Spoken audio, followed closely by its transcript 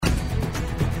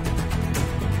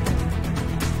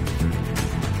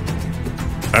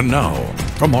And now,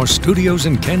 from our studios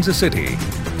in Kansas City,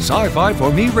 Sci-Fi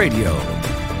for Me Radio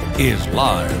is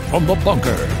live from the bunker.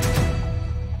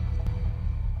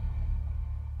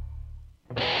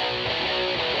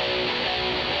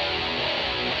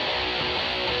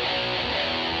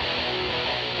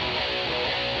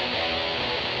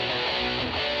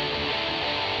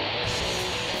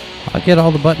 I'll get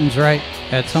all the buttons right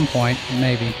at some point,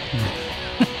 maybe.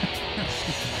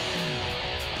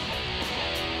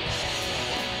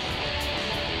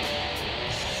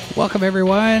 Welcome,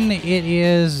 everyone. It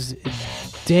is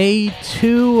day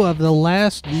 2 of the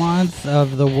last month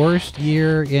of the worst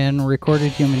year in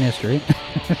recorded human history.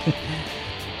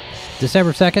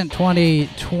 December 2nd,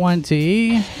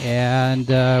 2020, and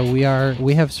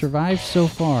we have survived so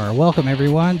far. Welcome,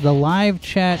 everyone. The live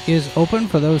chat is open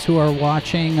for those who are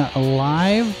watching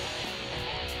live.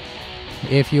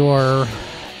 If you're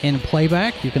in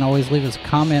playback, you can always leave us a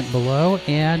comment below,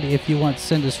 and if you want to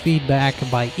send us feedback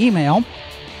by email,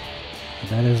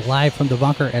 that is live from the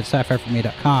bunker at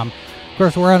sci-fi4me.com. Of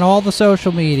course, we're on all the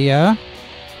social media,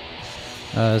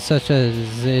 such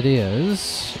as it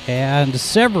is, and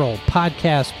several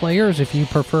podcast players if you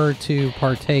prefer to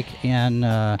partake in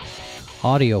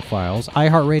audio files.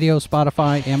 iHeartRadio,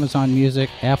 Spotify, Amazon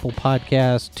Music, Apple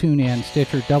Podcasts, TuneIn,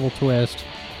 Stitcher, Double Twist,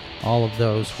 all of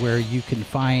those where you can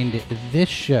find this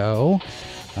show.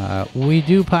 We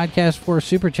do podcast for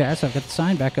Super Chats. I've got the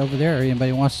sign back over there.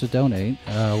 Anybody wants to donate.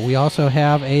 We also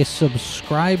have a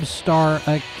Subscribe Star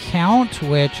account,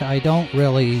 which I don't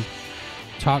really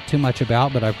talk too much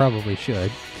about, but I probably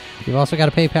should. We've also got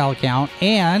a PayPal account,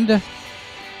 and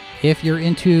if you're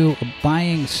into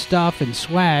buying stuff and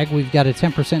swag, we've got a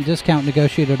 10% discount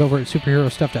negotiated over at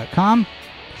superherostuff.com.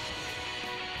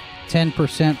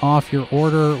 10% off your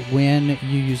order when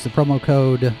you use the promo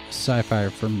code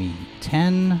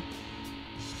Sci-Fi4Me10.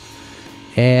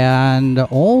 And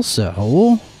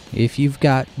also, if you've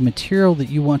got material that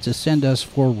you want to send us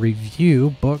for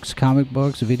review, books, comic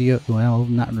books, video, well,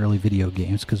 not really video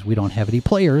games because we don't have any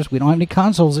players. We don't have any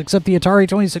consoles except the Atari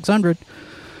 2600.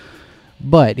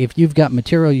 But if you've got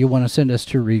material you want to send us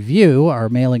to review, our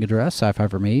mailing address, Sci-Fi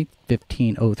for Me,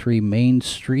 1503 Main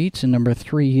Street, number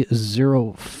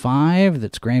 305.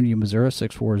 That's Grandview, Missouri,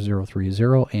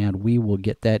 64030, and we will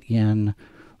get that in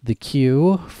the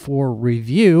queue for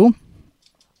review.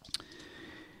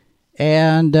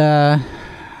 And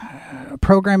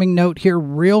programming note here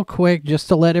real quick, just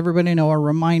to let everybody know, a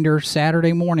reminder,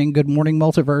 Saturday morning, Good Morning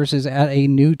Multiverse is at a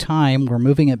new time. We're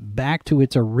moving it back to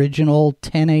its original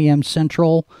 10 a.m.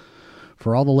 Central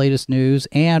for all the latest news.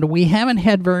 And we haven't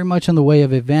had very much in the way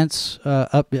of event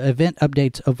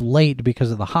updates of late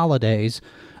because of the holidays.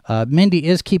 Mindy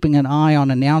is keeping an eye on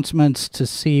announcements to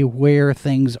see where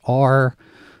things are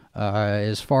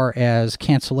as far as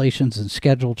cancellations and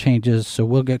schedule changes, so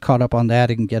we'll get caught up on that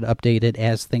and get updated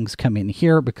as things come in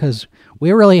here, because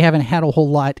we really haven't had a whole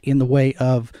lot in the way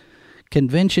of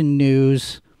convention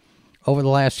news over the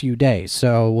last few days.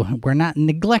 So we're not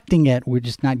neglecting it, we're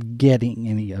just not getting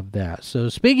any of that. So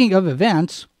speaking of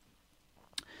events,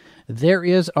 there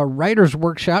is a writer's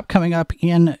workshop coming up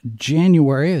in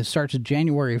January. It starts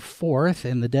January 4th,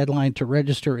 and the deadline to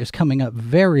register is coming up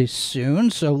very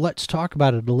soon. So let's talk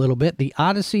about it a little bit. The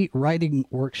Odyssey Writing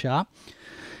Workshop.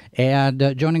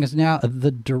 And joining us now,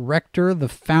 the director, the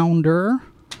founder,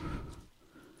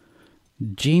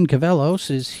 Jean Cavellos,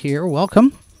 is here.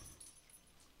 Welcome.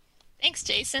 Thanks,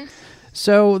 Jason.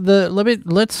 So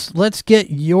let's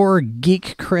get your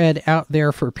geek cred out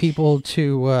there for people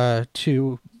to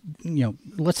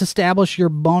let's establish your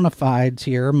bona fides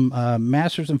here.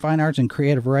 Masters in Fine Arts and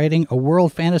Creative Writing, a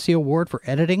World Fantasy Award for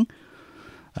editing.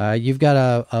 You've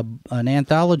got an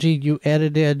anthology you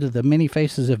edited, The Many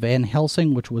Faces of Van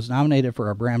Helsing, which was nominated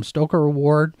for a Bram Stoker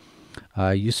Award.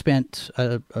 You spent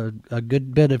a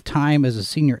good bit of time as a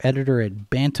senior editor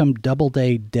at Bantam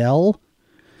Doubleday Dell.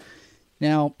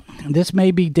 Now, this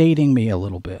may be dating me a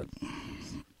little bit,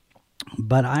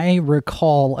 but I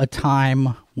recall a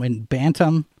time when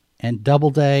Bantam and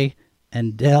Doubleday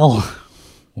and Dell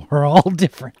were all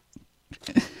different.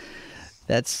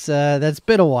 That's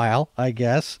been a while, I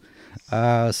guess.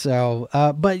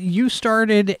 But you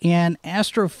started in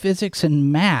astrophysics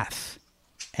and math,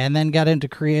 and then got into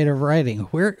creative writing.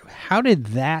 How did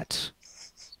that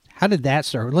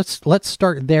start? Let's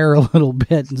start there a little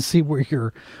bit and see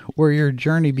where your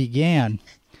journey began.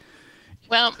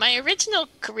 Well, my original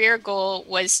career goal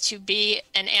was to be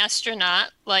an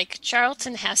astronaut like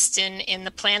Charlton Heston in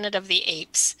The Planet of the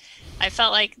Apes. I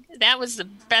felt like that was the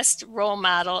best role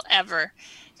model ever.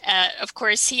 Of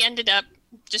course, he ended up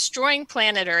destroying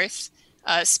planet Earth,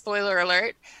 spoiler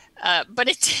alert, But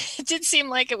it did seem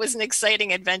like it was an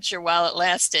exciting adventure while it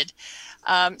lasted.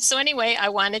 So anyway, I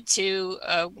wanted to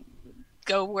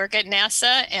go work at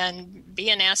NASA and be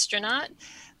an astronaut.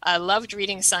 I loved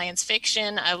reading science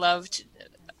fiction. I loved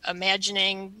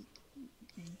imagining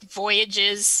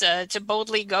voyages to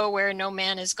boldly go where no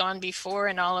man has gone before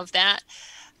and all of that.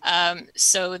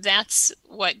 So that's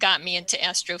what got me into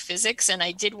astrophysics. And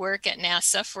I did work at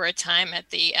NASA for a time at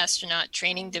the astronaut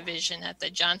training division at the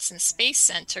Johnson Space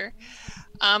Center.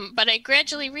 But I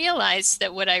gradually realized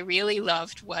that what I really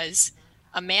loved was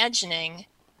imagining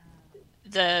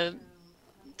the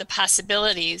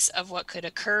possibilities of what could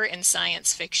occur in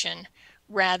science fiction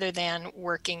rather than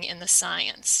working in the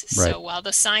science. Right. So while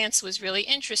the science was really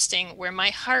interesting, where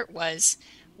my heart was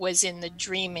in the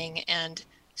dreaming and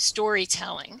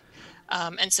storytelling.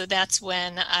 And so that's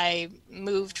when I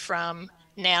moved from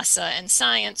NASA and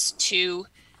science to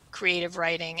creative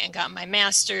writing and got my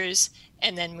master's,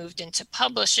 and then moved into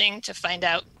publishing to find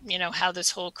out, how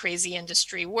this whole crazy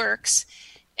industry works,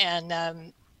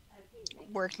 and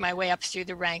worked my way up through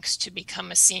the ranks to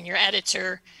become a senior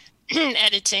editor,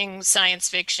 editing science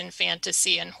fiction,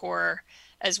 fantasy, and horror,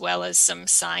 as well as some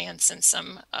science and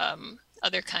some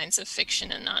other kinds of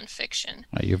fiction and nonfiction.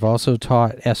 You've also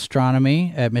taught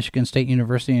astronomy at Michigan State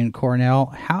University and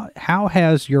Cornell. How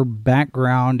has your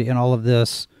background in all of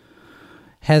this,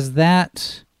 has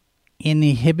that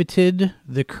inhibited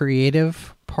the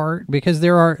creative part? Because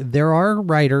there are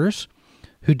writers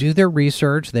who do their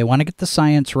research. They want to get the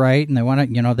science right, and they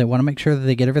want to make sure that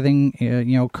they get everything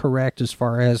correct as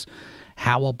far as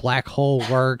how a black hole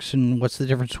works and what's the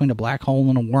difference between a black hole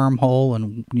and a wormhole,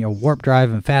 and warp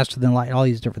drive and faster than light, all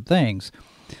these different things.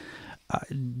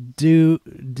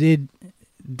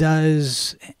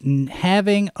 Does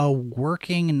having a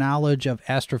working knowledge of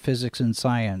astrophysics and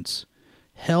science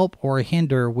help or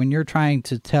hinder when you're trying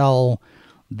to tell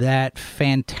that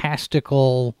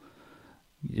fantastical,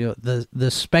 the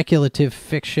speculative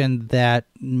fiction that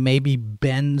maybe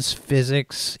bends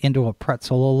physics into a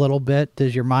pretzel a little bit?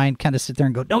 Does your mind kind of sit there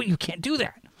and go, no, you can't do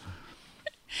that?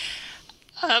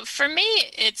 For me,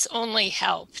 it's only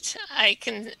helped. I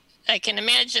can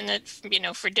imagine that,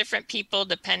 for different people,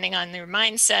 depending on their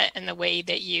mindset and the way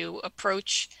that you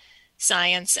approach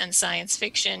science and science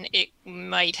fiction, it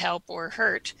might help or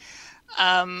hurt.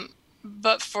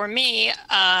 But for me,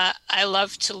 I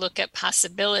love to look at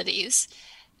possibilities.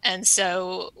 And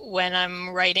so when I'm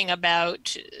writing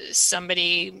about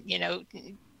somebody,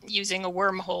 using a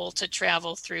wormhole to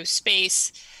travel through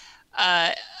space,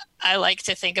 I like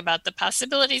to think about the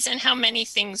possibilities and how many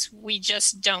things we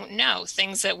just don't know,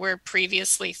 things that were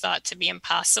previously thought to be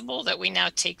impossible that we now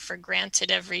take for granted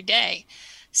every day.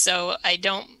 So I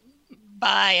don't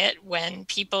buy it when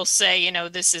people say,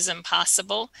 this is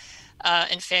impossible.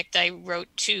 In fact, I wrote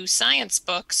 2 science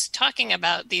books talking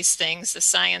about these things, the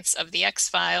science of the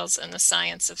X-Files and the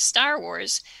science of Star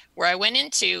Wars, where I went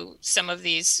into some of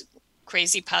these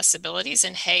crazy possibilities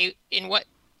and, hey, in what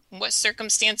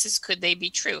circumstances could they be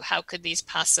true? How could these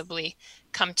possibly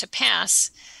come to pass?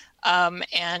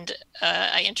 And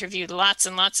I interviewed lots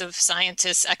and lots of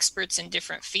scientists, experts in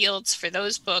different fields for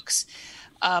those books,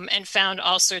 and found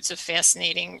all sorts of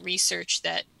fascinating research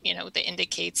that, that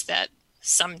indicates that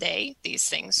someday these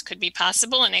things could be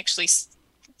possible. And actually,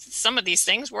 some of these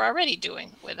things we're already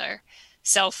doing with our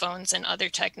cell phones and other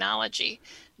technology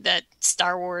that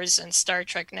Star Wars and Star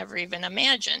Trek never even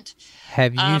imagined.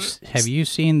 Have you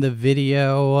seen the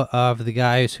video of the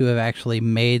guys who have actually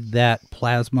made that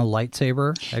plasma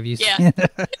lightsaber? Have you seen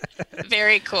it?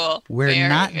 Very cool. We're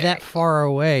not that far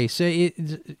away. So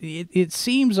it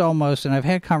seems almost, and I've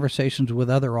had conversations with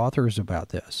other authors about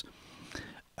this,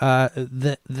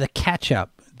 the catch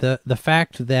up, the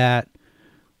fact that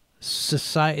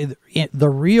society, the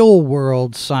real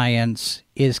world science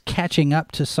is catching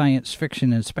up to science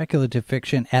fiction and speculative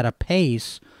fiction at a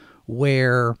pace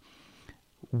where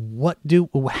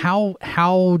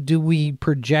how do we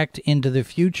project into the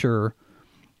future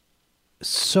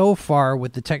so far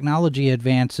with the technology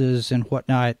advances and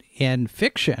whatnot in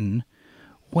fiction,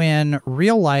 when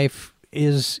real life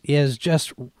is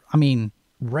just,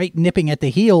 right nipping at the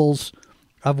heels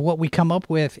of what we come up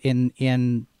with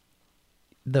in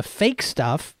the fake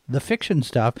stuff, the fiction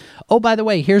stuff. Oh, by the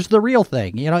way, here's the real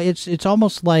thing. It's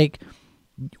almost like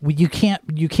you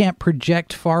can't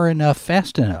project far enough,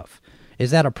 fast enough.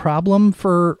 Is that a problem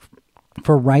for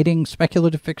writing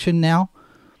speculative fiction now?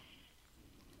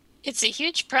 It's a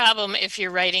huge problem if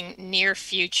you're writing near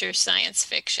future science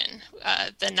fiction.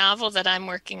 The novel that I'm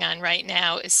working on right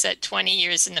now is set 20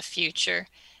 years in the future,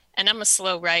 and I'm a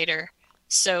slow writer.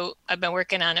 So I've been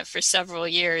working on it for several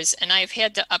years, and I've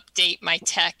had to update my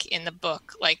tech in the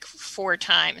book like 4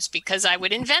 times because I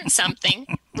would invent something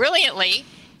brilliantly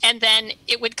and then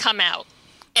it would come out.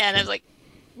 And I was like,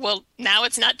 well, now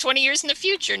it's not 20 years in the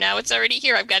future. Now it's already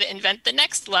here. I've got to invent the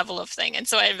next level of thing. And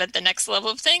so I invent the next level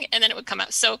of thing, and then it would come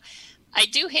out. So I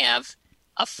do have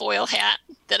a foil hat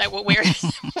that I will wear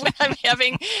when I'm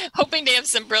hoping to have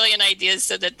some brilliant ideas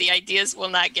so that the ideas will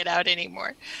not get out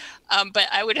anymore. But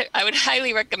I would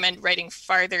highly recommend writing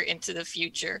farther into the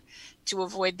future to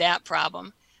avoid that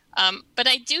problem. But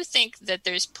I do think that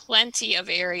there's plenty of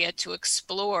area to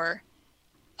explore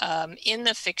in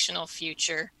the fictional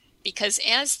future, because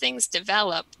as things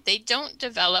develop, they don't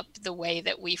develop the way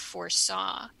that we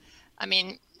foresaw. I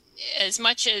mean, as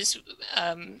much as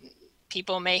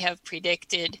people may have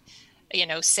predicted,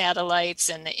 satellites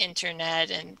and the internet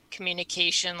and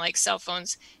communication like cell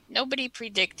phones, nobody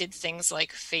predicted things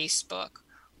like Facebook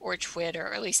or Twitter,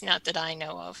 or at least not that I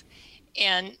know of.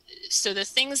 And so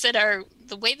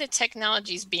the way the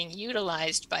technology is being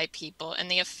utilized by people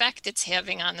and the effect it's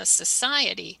having on the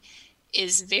society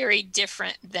is very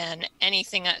different than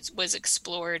anything that was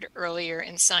explored earlier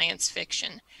in science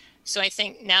fiction. So I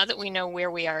think now that we know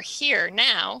where we are here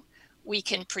now, we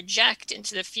can project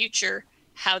into the future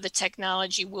how the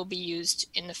technology will be used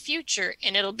in the future,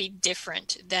 and it'll be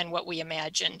different than what we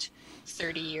imagined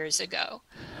 30 years ago.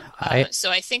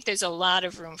 So I think there's a lot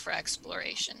of room for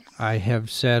exploration. I have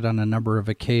said on a number of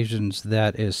occasions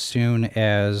that as soon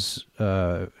as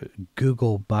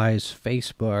Google buys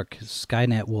Facebook,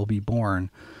 Skynet will be born.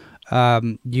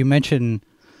 You mentioned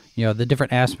the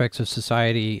different aspects of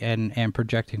society and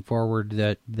projecting forward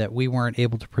that we weren't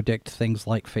able to predict things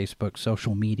like Facebook,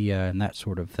 social media, and that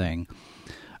sort of thing.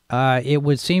 It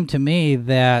would seem to me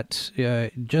that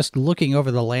just looking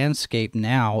over the landscape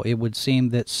now, it would seem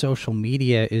that social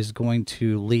media is going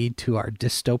to lead to our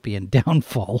dystopian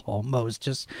downfall almost,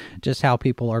 just how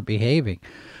people are behaving.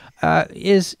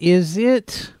 Is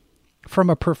it, from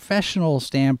a professional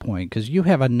standpoint, because you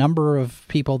have a number of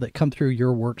people that come through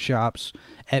your workshops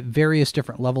at various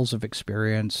different levels of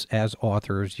experience as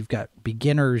authors. You've got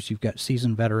beginners, you've got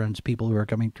seasoned veterans, people who are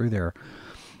coming through there.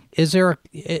 Is there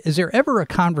ever a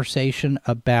conversation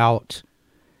about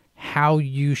how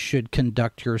you should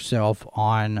conduct yourself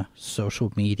on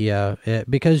social media?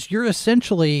 Because you're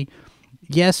essentially,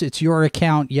 yes, it's your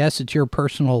account, yes, it's your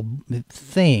personal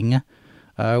thing,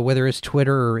 whether it's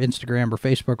Twitter or Instagram or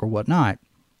Facebook or whatnot.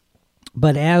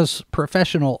 But as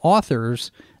professional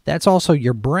authors, that's also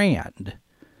your brand.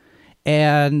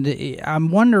 And I'm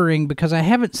wondering, because I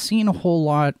haven't seen a whole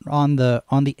lot on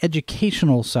the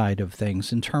educational side of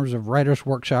things in terms of writers'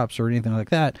 workshops or anything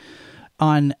like that,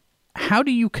 on how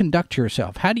do you conduct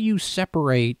yourself? How do you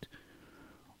separate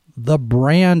the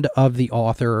brand of the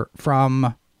author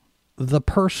from the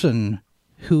person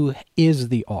who is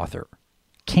the author?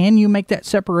 Can you make that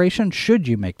separation? Should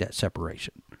you make that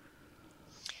separation?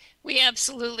 We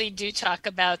absolutely do talk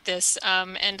about this.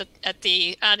 And at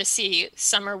the Odyssey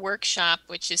Summer Workshop,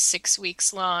 which is 6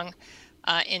 weeks long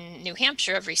in New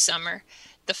Hampshire every summer,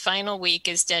 the final week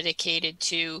is dedicated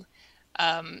to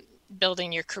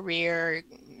building your career,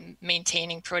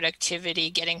 maintaining productivity,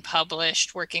 getting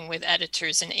published, working with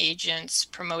editors and agents,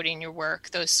 promoting your work,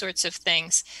 those sorts of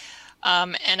things.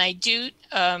 And I do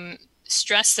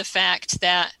stress the fact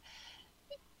that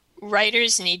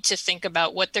writers need to think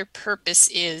about what their purpose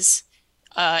is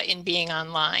in being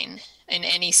online in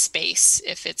any space.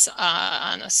 If it's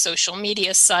on a social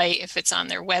media site, if it's on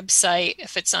their website,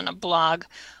 if it's on a blog,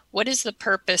 what is the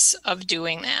purpose of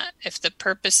doing that? If the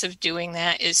purpose of doing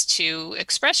that is to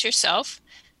express yourself,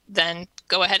 then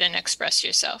go ahead and express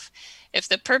yourself. If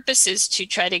the purpose is to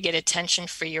try to get attention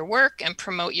for your work and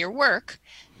promote your work,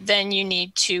 then you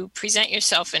need to present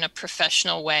yourself in a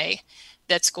professional way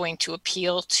that's going to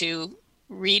appeal to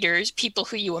readers, people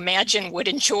who you imagine would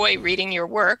enjoy reading your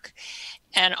work,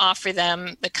 and offer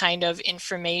them the kind of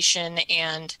information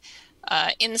and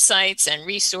insights and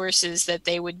resources that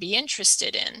they would be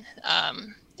interested in.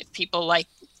 If people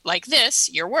like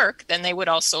this, your work, then they would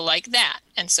also like that.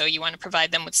 And so you want to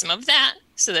provide them with some of that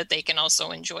so that they can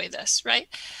also enjoy this, right?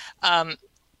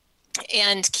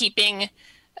 And keeping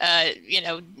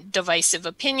divisive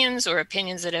opinions or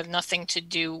opinions that have nothing to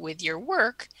do with your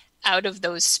work out of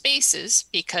those spaces,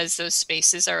 because those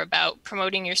spaces are about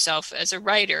promoting yourself as a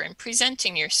writer and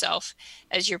presenting yourself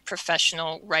as your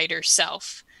professional writer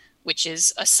self, which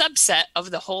is a subset of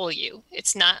the whole you.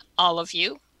 It's not all of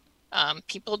you.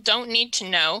 People don't need to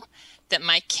know that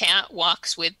my cat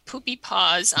walks with poopy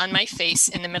paws on my face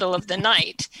in the middle of the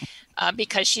night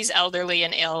because she's elderly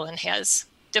and ill and has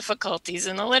difficulties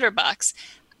in the litter box.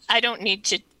 I don't need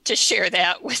to to share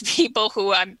that with people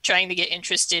who I'm trying to get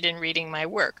interested in reading my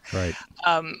work. Right.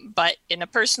 But in a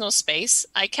personal space,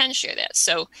 I can share that.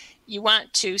 So you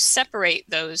want to separate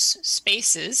those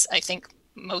spaces. I think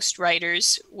most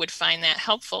writers would find that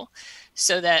helpful,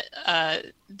 so that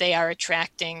they are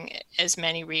attracting as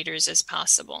many readers as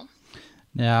possible.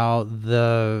 Now,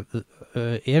 the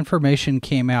information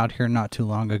came out here not too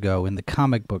long ago in the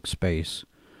comic book space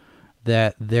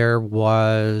that there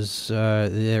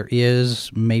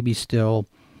is maybe still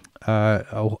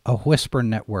a whisper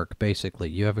network. Basically,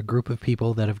 you have a group of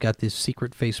people that have got this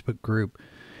secret Facebook group,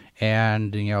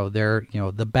 and they're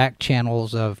the back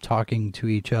channels of talking to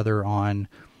each other on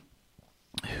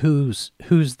who's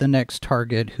the next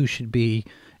target, who should be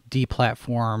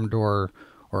deplatformed or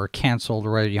canceled,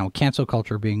 or cancel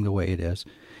culture being the way it is.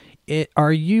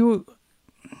 Are you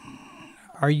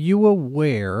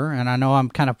aware? And I know I'm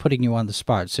kind of putting you on the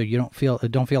spot, so you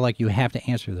don't feel like you have to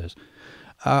answer this.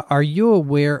 Are you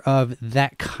aware of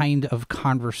that kind of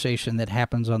conversation that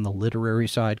happens on the literary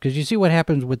side? Because you see what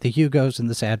happens with the Hugos and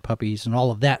the Sad Puppies and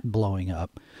all of that blowing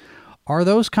up. Are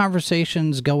those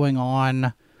conversations going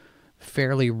on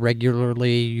fairly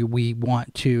regularly? We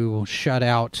want to shut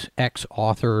out X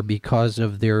author because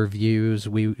of their views.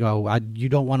 You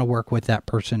don't want to work with that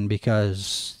person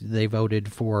because they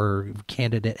voted for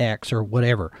candidate X or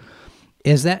whatever.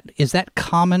 Is that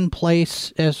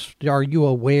commonplace? Are you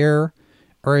aware,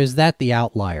 or is that the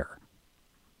outlier?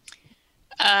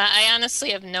 I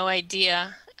honestly have no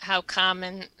idea how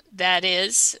common that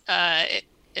is. It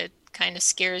kind of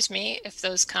scares me if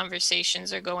those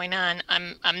conversations are going on.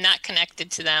 I'm not connected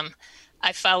to them.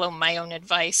 I follow my own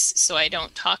advice, so I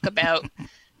don't talk about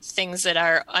things that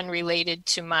are unrelated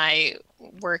to my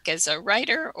work as a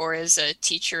writer or as a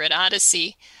teacher at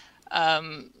Odyssey.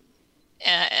 And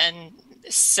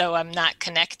so I'm not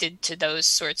connected to those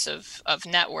sorts of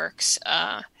networks.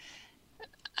 I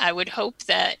would hope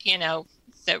that,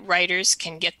 that writers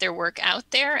can get their work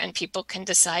out there and people can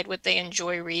decide what they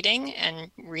enjoy reading and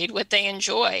read what they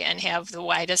enjoy and have the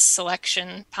widest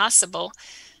selection possible.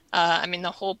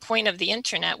 The whole point of the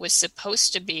internet was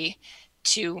supposed to be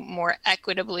to more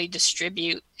equitably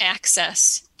distribute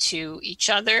access to each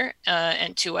other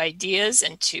and to ideas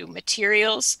and to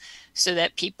materials, so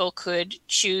that people could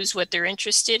choose what they're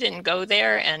interested in, go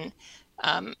there. And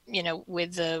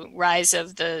with the rise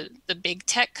of the big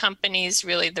tech companies,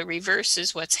 really the reverse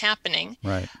is what's happening,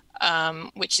 right?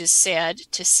 Which is sad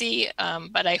to see.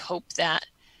 But I hope that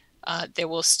there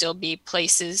will still be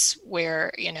places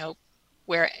where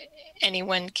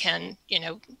anyone can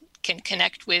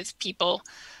connect with people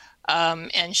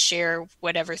and share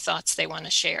whatever thoughts they want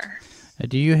to share.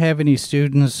 Do you have any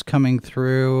students coming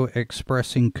through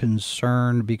expressing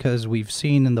concern? Because we've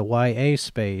seen in the YA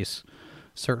space,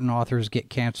 certain authors get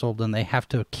canceled and they have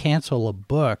to cancel a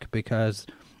book because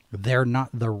they're not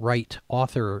the right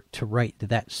author to write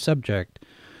that subject.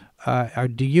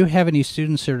 Do you have any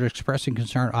students that are expressing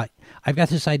concern? I've got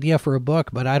this idea for a book,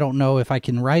 but I don't know if I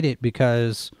can write it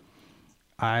because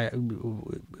I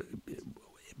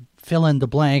fill in the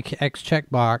blank X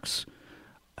checkbox.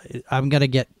 I'm gonna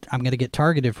get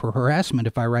targeted for harassment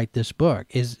if I write this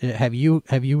book. Have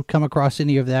you come across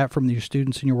any of that from your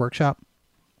students in your workshop?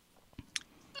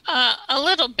 A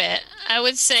little bit. I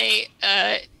would say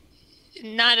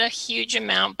not a huge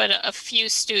amount, but a few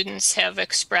students have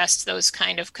expressed those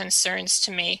kind of concerns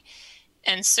to me.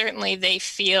 And certainly they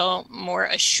feel more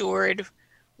assured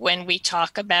when we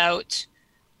talk about,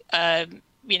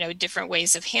 different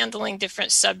ways of handling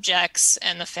different subjects,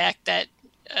 and the fact that,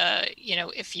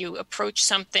 if you approach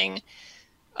something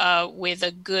with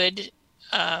a good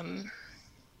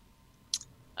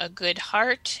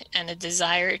heart and a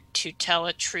desire to tell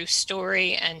a true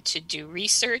story and to do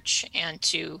research and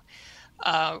to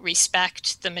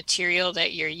respect the material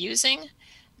that you're using,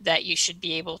 that you should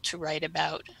be able to write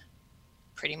about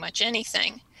pretty much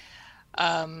anything.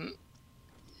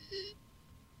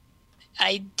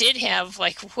 I did have,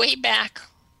 way back,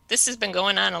 this has been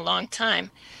going on a long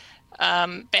time,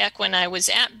 back when I was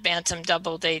at Bantam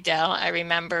Doubleday Dell, I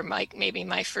remember maybe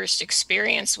my first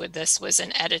experience with this was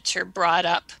an editor brought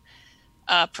up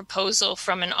a proposal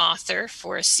from an author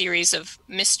for a series of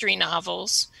mystery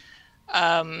novels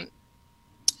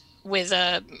with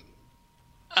a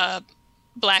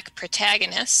Black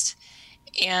protagonist,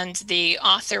 and the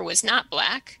author was not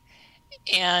Black.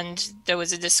 And there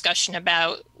was a discussion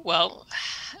about, well,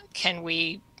 can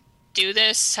we do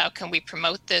this? How can we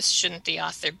promote this? Shouldn't the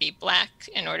author be Black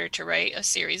in order to write a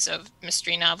series of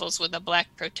mystery novels with a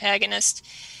Black protagonist?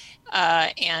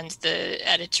 And the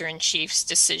editor-in-chief's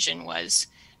decision was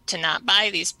to not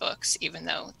buy these books, even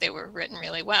though they were written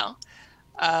really well.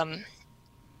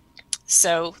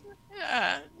 So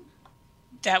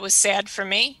that was sad for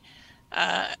me.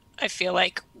 I feel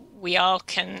like we all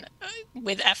can,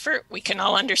 with effort, we can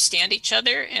all understand each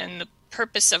other. And the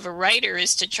purpose of a writer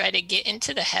is to try to get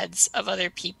into the heads of other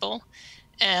people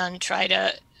and try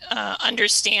to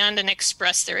understand and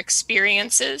express their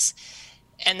experiences.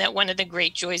 And that one of the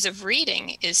great joys of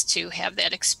reading is to have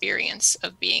that experience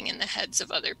of being in the heads of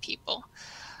other people.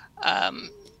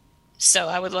 So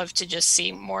I would love to just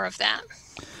see more of that.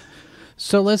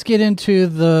 So let's get into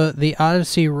the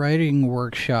Odyssey writing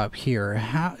workshop here.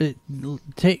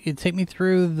 Take me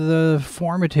through the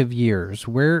formative years.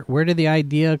 Where did the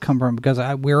idea come from? Because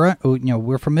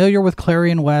we're familiar with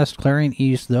Clarion West, Clarion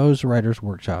East, those writers'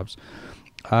 workshops.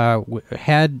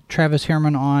 Had Travis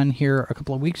Herman on here a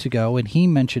couple of weeks ago, and he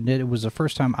mentioned it. It was the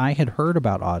first time I had heard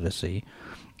about Odyssey.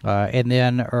 And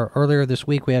then earlier this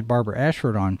week we had Barbara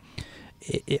Ashford on.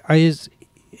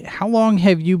 How long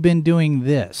have you been doing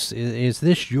this? Is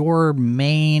this your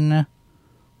main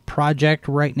project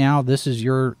right now? This is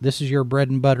your bread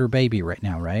and butter baby right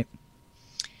now, right?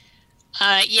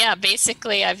 Yeah,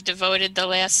 basically I've devoted the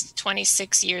last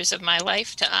 26 years of my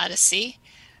life to Odyssey.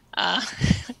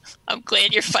 I'm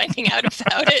glad you're finding out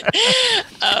about it.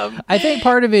 I think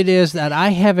part of it is that I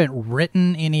haven't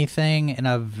written anything in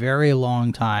a very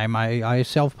long time. I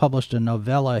self-published a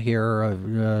novella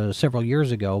here several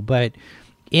years ago, but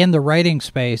in the writing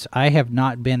space, I have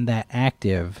not been that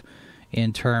active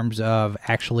in terms of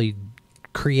actually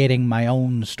creating my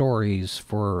own stories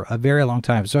for a very long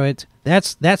time. So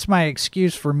that's my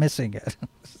excuse for missing it.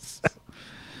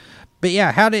 But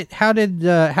yeah, how did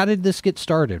this get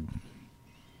started?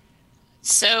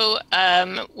 So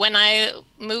when I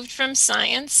moved from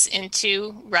science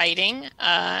into writing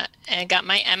and got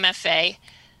my MFA,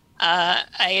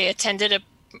 I attended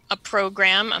a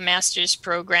program, a master's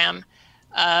program,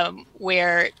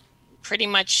 where pretty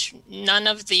much none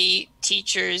of the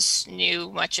teachers knew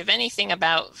much of anything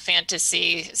about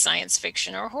fantasy, science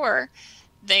fiction, or horror.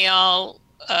 They all,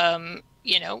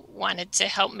 wanted to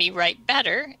help me write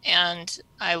better. And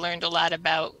I learned a lot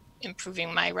about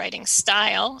improving my writing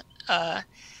style.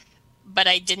 But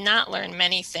I did not learn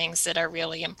many things that are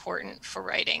really important for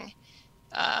writing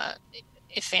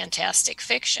fantastic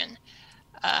fiction.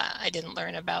 I didn't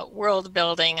learn about world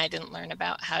building. I didn't learn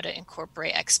about how to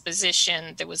incorporate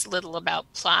exposition. There was little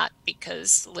about plot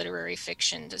because literary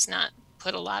fiction does not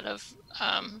put a lot of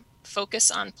focus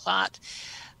on plot.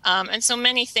 And so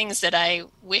many things that I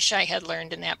wish I had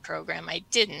learned in that program, I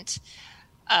didn't.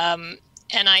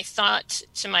 And I thought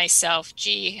to myself,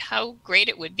 gee, how great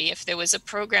it would be if there was a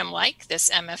program like this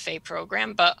MFA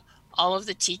program, but all of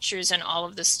the teachers and all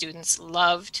of the students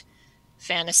loved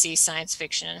fantasy, science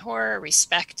fiction, and horror,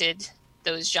 respected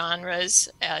those genres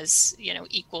as,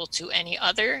 equal to any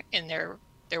other in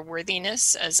their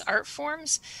worthiness as art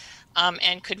forms,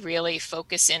 and could really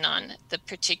focus in on the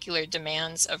particular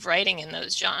demands of writing in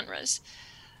those genres.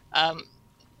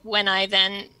 When I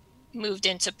then moved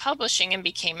into publishing and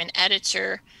became an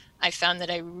editor, I found that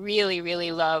I really,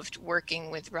 really loved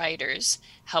working with writers,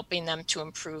 helping them to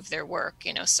improve their work.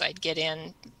 So I'd get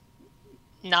in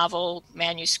novel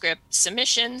manuscript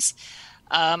submissions.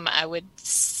 I would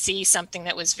see something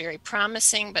that was very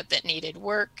promising, but that needed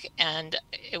work. And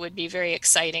it would be very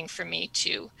exciting for me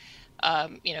to,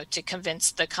 to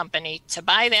convince the company to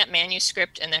buy that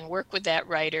manuscript and then work with that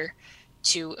writer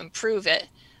to improve it.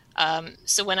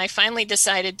 So when I finally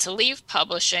decided to leave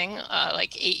publishing,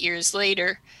 like 8 years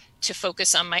later, to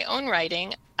focus on my own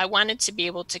writing, I wanted to be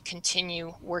able to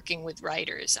continue working with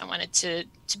writers. I wanted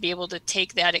to be able to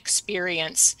take that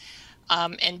experience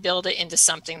and build it into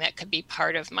something that could be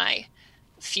part of my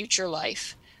future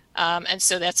life. And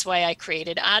so that's why I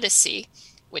created Odyssey,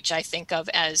 which I think of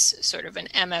as sort of an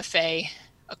MFA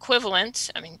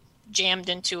equivalent. I mean, jammed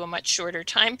into a much shorter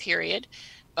time period,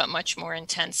 but much more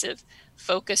intensive,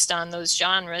 focused on those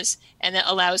genres. And that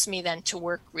allows me then to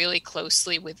work really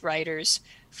closely with writers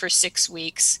for 6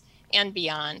 weeks and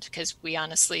beyond, because we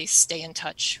honestly stay in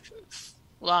touch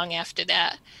long after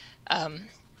that.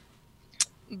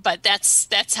 But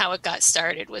that's how it got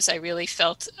started, was I really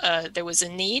felt there was a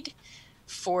need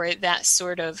for that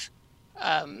sort of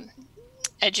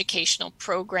educational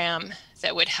program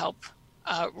that would help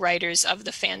writers of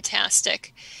the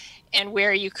fantastic, and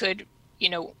where you could,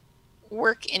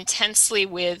 work intensely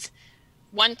with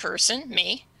one person,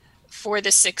 me, for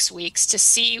the 6 weeks to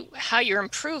see how you're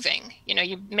improving.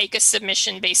 You make a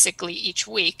submission basically each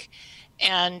week,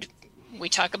 and we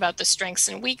talk about the strengths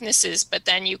and weaknesses, but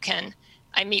then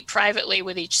I meet privately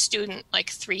with each student like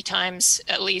 3 times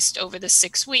at least over the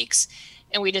 6 weeks,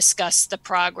 and we discuss the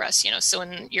progress. So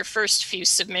in your first few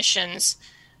submissions,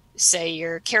 say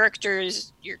your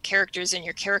characters and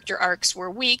your character arcs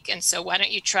were weak, and so why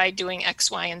don't you try doing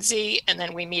X, Y, and Z, and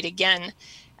then we meet again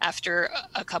after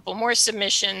a couple more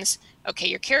submissions. Okay,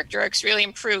 your character arc's really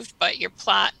improved, but your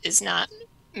plot is not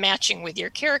matching with your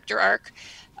character arc.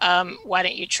 Why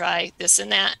don't you try this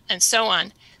and that, and so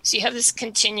on. So you have this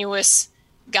continuous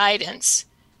guidance.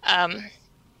 And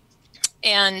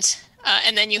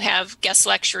then you have guest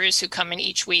lecturers who come in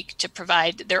each week to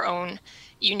provide their own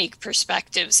unique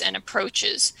perspectives and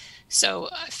approaches. So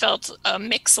I felt a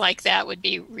mix like that would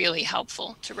be really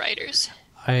helpful to writers.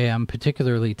 I am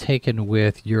particularly taken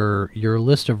with your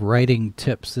list of writing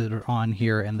tips that are on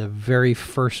here, and the very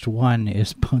first one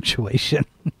is punctuation.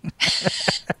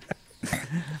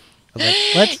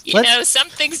 Some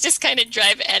things just kind of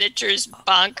drive editors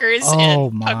bonkers,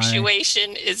 and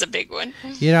punctuation is a big one.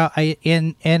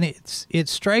 It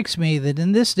strikes me that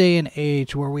in this day and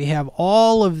age where we have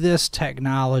all of this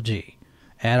technology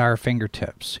at our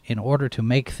fingertips in order to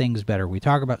make things better, we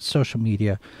talk about social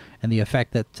media and the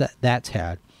effect that's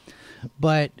had,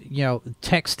 but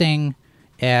texting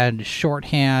and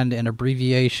shorthand and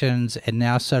abbreviations, and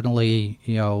now suddenly,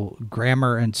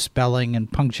 grammar and spelling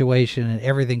and punctuation and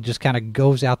everything just kind of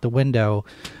goes out the window.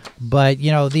 But,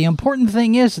 the important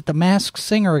thing is that The Masked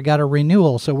Singer got a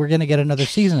renewal, so we're going to get another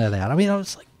season of that. I mean,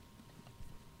 it's like,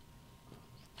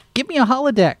 give me a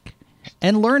holodeck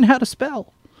and learn how to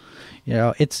spell.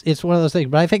 It's one of those things.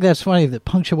 But I think that's funny that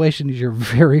punctuation is your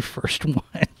very first one,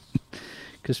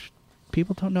 because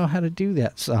people don't know how to do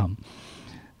that some.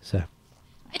 So.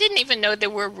 I didn't even know there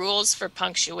were rules for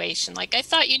punctuation. Like, I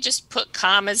thought you just put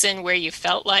commas in where you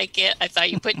felt like it. I thought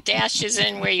you put dashes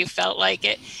in where you felt like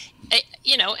it.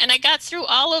 And I got through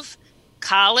all of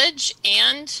college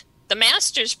and the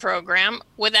master's program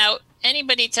without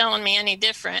anybody telling me any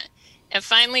different. And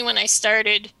finally, when I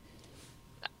started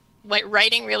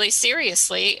writing really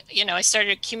seriously, I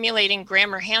started accumulating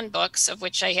grammar handbooks, of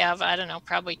which I have, I don't know,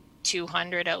 probably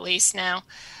 200 at least now.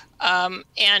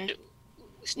 And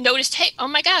noticed, hey, oh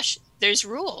my gosh, there's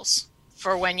rules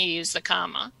for when you use the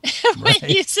comma, when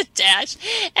you use a dash,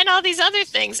 and all these other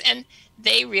things. And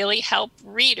they really help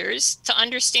readers to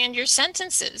understand your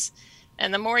sentences.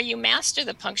 And the more you master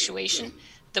the punctuation,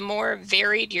 the more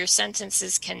varied your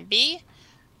sentences can be,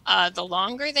 the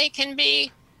longer they can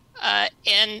be,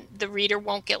 and the reader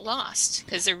won't get lost,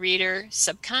 because the reader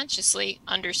subconsciously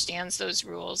understands those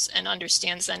rules and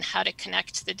understands then how to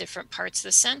connect the different parts of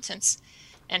the sentence,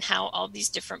 and how all these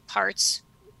different parts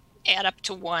add up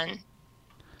to one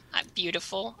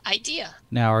beautiful idea.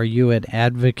 Now, are you an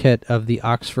advocate of the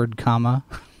Oxford comma?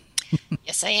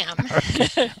 Yes, I am.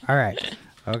 Okay. All right.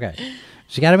 Okay.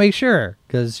 So you got to make sure,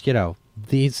 because,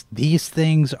 these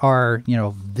things are,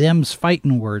 them's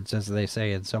fighting words, as they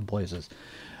say in some places.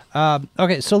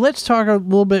 Okay, so let's talk a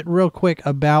little bit real quick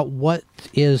about what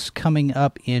is coming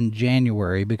up in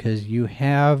January, because you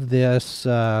have this,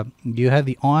 you have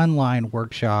the online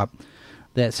workshop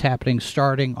that's happening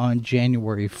starting on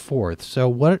January 4th. So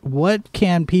what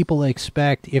can people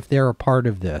expect if they're a part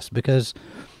of this? Because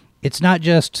it's not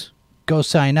just go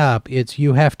sign up, it's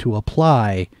you have to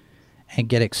apply and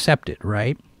get accepted,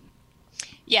 right?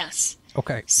 Yes.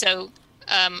 Okay. So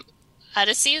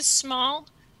Odyssey is small.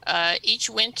 Each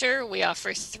winter, we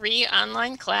offer 3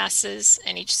 online classes,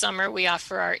 and each summer we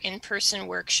offer our in-person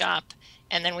workshop,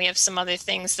 and then we have some other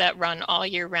things that run all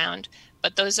year round.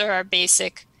 But those are our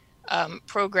basic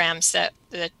programs that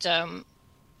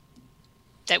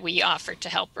we offer to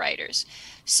help writers.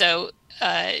 So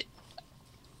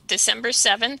December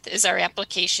 7th is our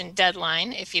application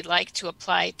deadline if you'd like to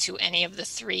apply to any of the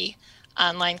 3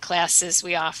 online classes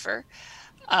we offer.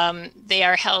 They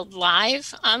are held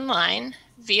live online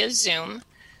via Zoom.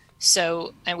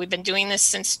 So, and we've been doing this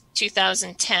since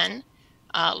 2010,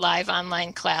 live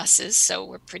online classes. So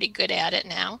we're pretty good at it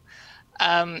now.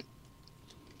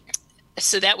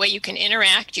 So that way you can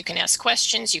interact, you can ask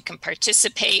questions, you can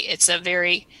participate. It's a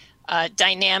very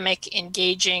dynamic,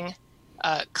 engaging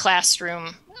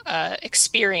classroom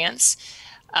experience.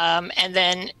 And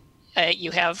then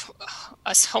you have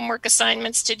homework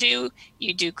assignments to do.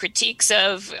 You do critiques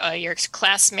of your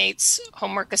classmates'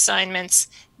 homework assignments.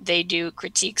 They do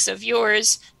critiques of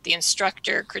yours. The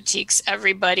instructor critiques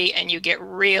everybody, and you get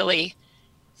really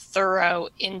thorough,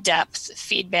 in-depth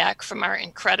feedback from our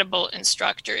incredible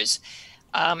instructors.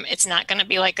 It's not going to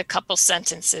be like a couple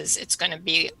sentences. It's going to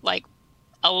be like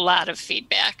a lot of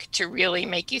feedback to really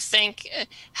make you think,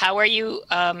 how are you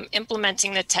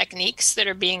implementing the techniques that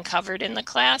are being covered in the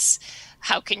class?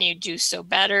 How can you do so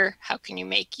better? How can you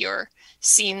make your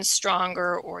scenes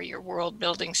stronger or your world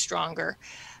building stronger?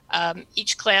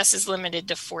 Each class is limited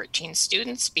to 14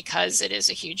 students because it is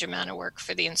a huge amount of work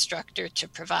for the instructor to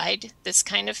provide this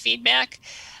kind of feedback.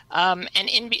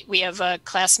 We have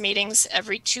class meetings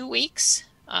every 2 weeks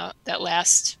that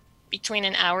last between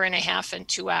an hour and a half and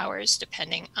 2 hours,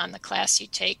 depending on the class you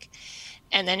take.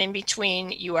 And then in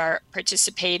between, you are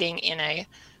participating in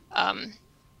an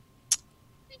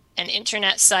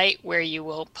internet site where you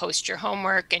will post your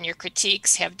homework and your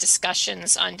critiques, have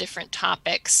discussions on different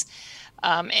topics.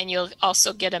 And you'll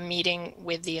also get a meeting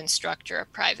with the instructor, a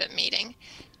private meeting,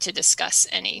 to discuss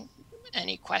any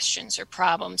questions or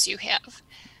problems you have.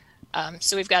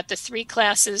 So we've got the 3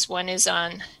 classes. One is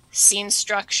on scene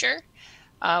structure,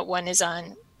 one is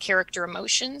on character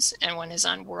emotions, and one is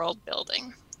on world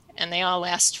building. And they all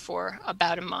last for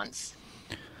about a month.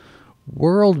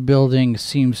 World building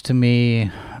seems to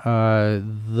me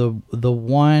the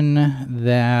one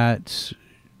that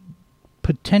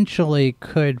potentially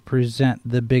could present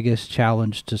the biggest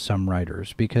challenge to some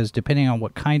writers, because depending on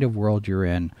what kind of world you're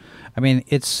in, I mean,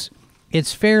 it's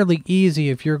fairly easy.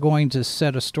 If you're going to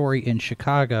set a story in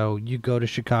Chicago, you go to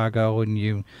Chicago and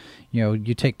you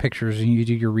take pictures and you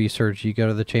do your research. You go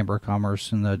to the Chamber of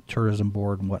Commerce and the Tourism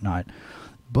Board and whatnot.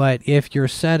 But if you're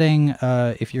setting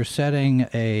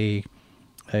a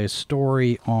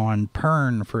story on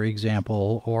Pern, for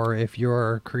example, or if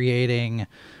you're creating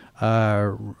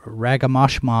Ragamashman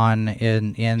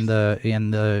in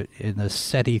the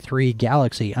SETI 3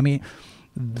 galaxy, I mean,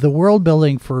 the world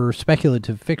building for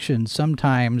speculative fiction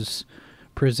sometimes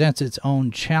presents its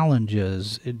own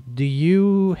challenges. Do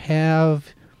you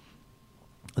have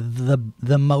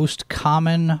the most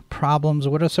common problems?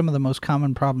 What are some of the most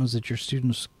common problems that your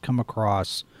students come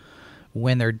across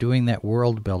when they're doing that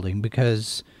world building?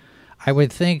 Because I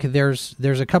would think there's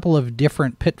a couple of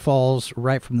different pitfalls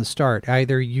right from the start.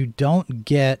 Either you don't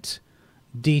get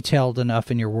detailed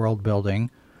enough in your world building,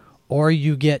 or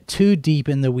you get too deep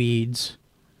in the weeds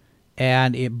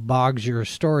and it bogs your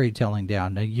storytelling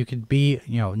down. Now, you could be,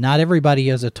 not everybody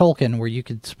is a Tolkien where you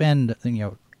could spend,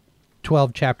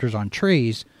 12 chapters on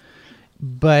trees,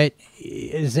 but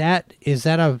is that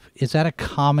a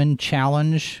common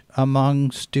challenge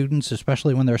among students,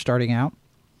 especially when they're starting out?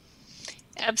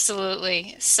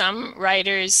 Absolutely. Some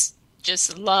writers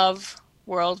just love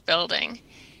world building,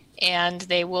 and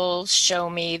they will show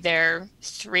me their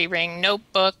 3-ring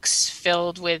notebooks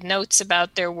filled with notes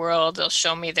about their world. They'll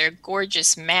show me their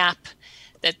gorgeous map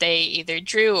that they either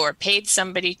drew or paid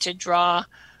somebody to draw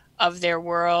of their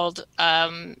world.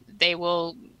 They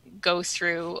will go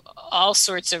through all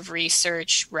sorts of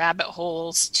research, rabbit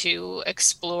holes to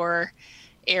explore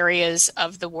areas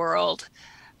of the world.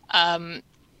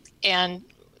 And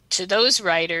to those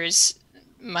writers,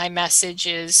 my message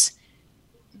is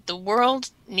the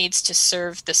world needs to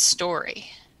serve the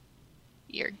story.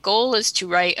 Your goal is to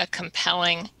write a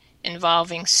compelling,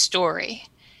 involving story.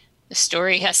 The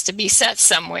story has to be set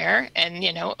somewhere, and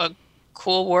a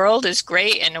cool world is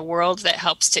great, and a world that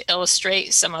helps to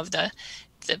illustrate some of the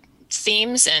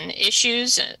themes and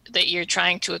issues that you're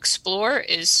trying to explore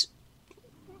is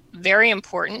very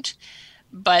important,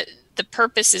 but the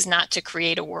purpose is not to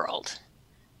create a world.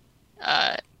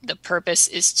 The purpose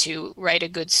is to write a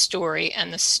good story,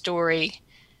 and the story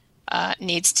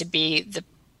needs to be the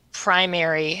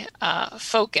primary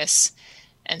focus.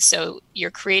 And so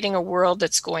you're creating a world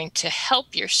that's going to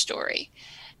help your story.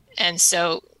 And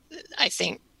so I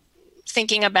think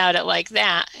thinking about it like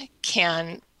that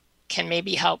can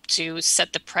maybe help to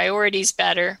set the priorities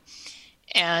better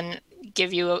and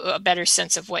give you a better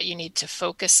sense of what you need to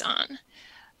focus on.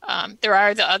 There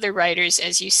are the other writers,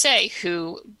 as you say,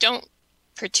 who don't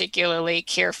particularly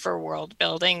care for world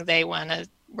building. They want to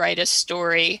write a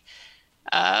story,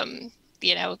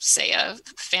 say a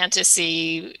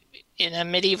fantasy in a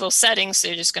medieval setting. So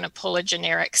they're just going to pull a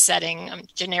generic setting, a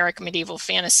generic medieval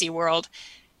fantasy world,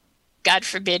 God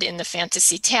forbid, in the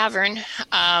fantasy tavern,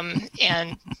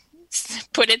 and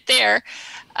put it there.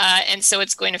 And so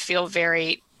it's going to feel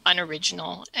very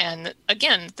unoriginal. And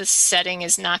again, the setting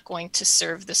is not going to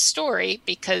serve the story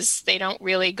because they don't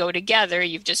really go together.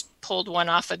 You've just pulled one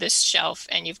off of this shelf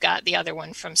and you've got the other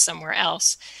one from somewhere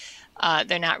else.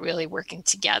 They're not really working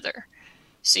together.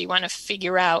 So you want to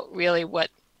figure out really what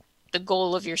the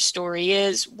goal of your story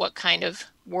is, what kind of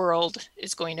world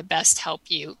is going to best help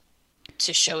you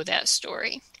to show that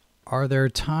story. Are there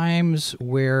times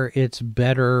where it's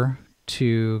better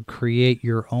to create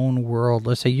your own world?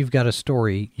 Let's say you've got a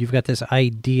story, you've got this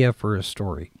idea for a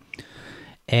story,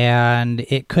 and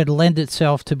it could lend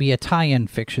itself to be a tie-in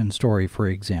fiction story, for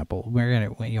example.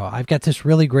 I've got this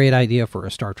really great idea for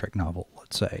a Star Trek novel,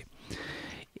 let's say.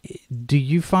 Do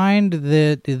you find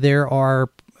that there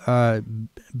are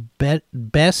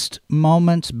best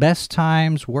moments, best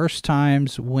times, worst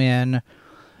times when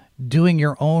doing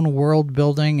your own world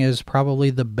building is probably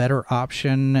the better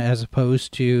option as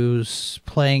opposed to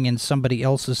playing in somebody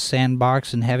else's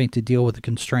sandbox and having to deal with the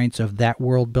constraints of that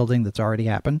world building that's already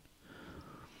happened?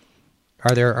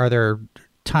 Are there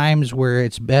times where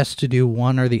it's best to do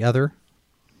one or the other?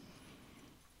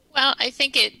 Well, I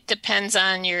think it depends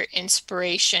on your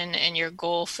inspiration and your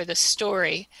goal for the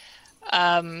story.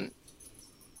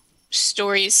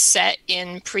 Stories set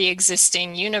in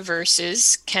pre-existing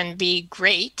universes can be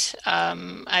great.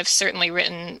 I've certainly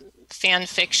written fan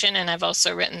fiction, and I've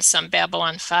also written some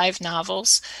Babylon 5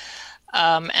 novels,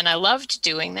 and I loved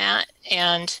doing that.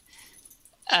 And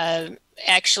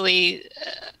actually,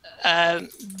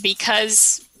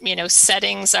 because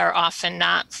settings are often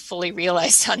not fully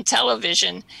realized on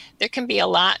television, there can be a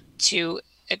lot to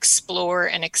explore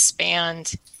and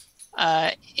expand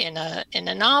in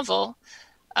a novel.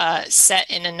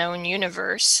 Set in a known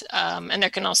universe. And there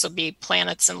can also be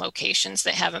planets and locations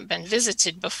that haven't been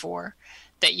visited before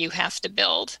that you have to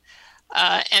build.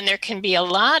 And there can be a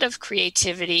lot of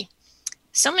creativity.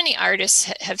 So many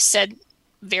artists have said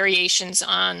variations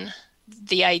on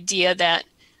the idea that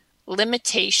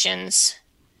limitations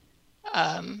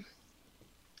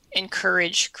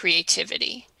encourage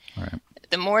creativity. Right.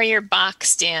 The more you're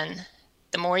boxed in,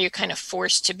 the more you're kind of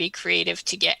forced to be creative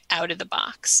to get out of the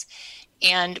box.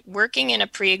 And working in a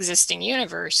pre-existing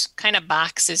universe kind of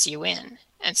boxes you in.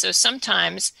 And so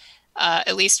sometimes,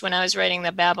 at least when I was writing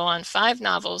the Babylon 5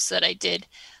 novels that I did,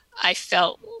 I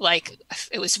felt like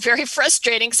it was very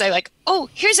frustrating because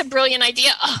here's a brilliant idea.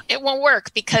 Oh, it won't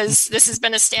work because this has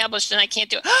been established and I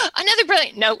can't do it. Oh, another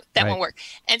brilliant. No, that won't work.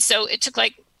 And so it took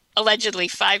allegedly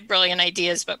 5 brilliant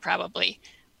ideas, but probably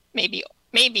maybe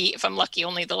if I'm lucky,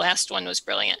 only the last one was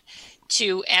brilliant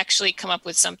to actually come up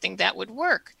with something that would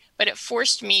work. But it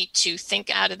forced me to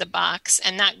think out of the box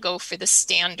and not go for the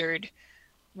standard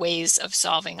ways of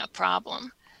solving a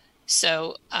problem.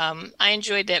 So I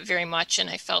enjoyed that very much, and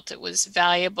I felt it was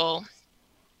valuable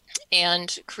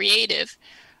and creative.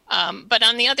 But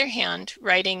on the other hand,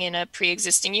 writing in a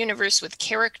pre-existing universe with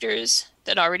characters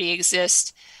that already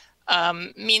exist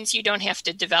means you don't have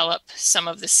to develop some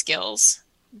of the skills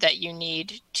that you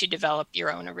need to develop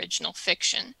your own original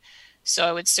fiction. So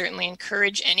I would certainly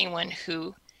encourage anyone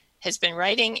who has been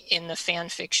writing in the fan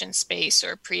fiction space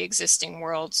or pre-existing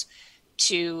worlds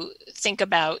to think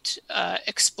about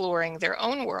exploring their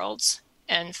own worlds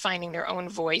and finding their own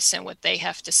voice and what they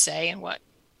have to say and what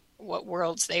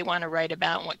worlds they want to write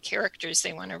about and what characters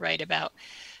they want to write about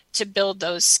to build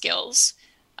those skills,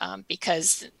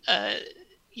 because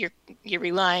you're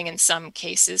relying in some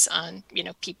cases on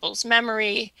people's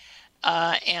memory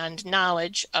and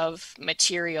knowledge of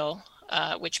material,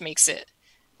 which makes it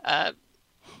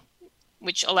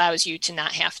which allows you to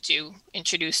not have to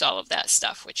introduce all of that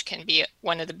stuff, which can be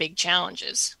one of the big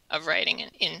challenges of writing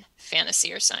in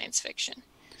fantasy or science fiction.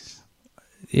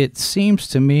 It seems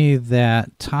to me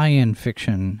that tie-in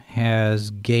fiction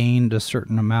has gained a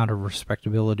certain amount of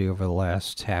respectability over the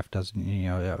last half dozen,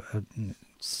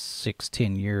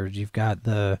 6-10 years. You've got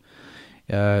they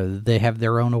have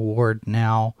their own award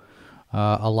now.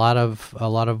 A lot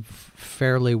of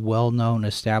fairly well-known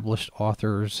established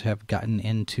authors have gotten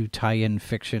into tie-in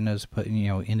fiction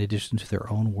in addition to their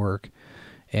own work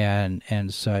and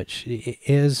such.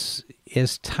 Is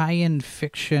tie-in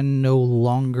fiction no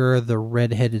longer the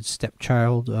redheaded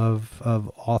stepchild of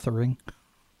authoring?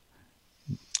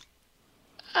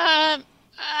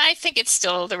 I think it's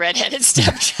still the redheaded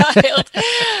stepchild.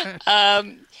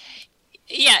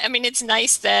 Yeah, I mean, it's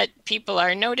nice that people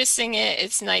are noticing it.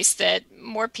 It's nice that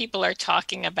more people are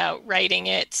talking about writing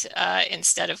it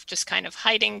instead of just kind of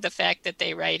hiding the fact that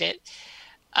they write it.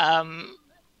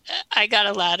 I got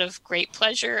a lot of great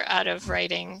pleasure out of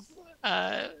writing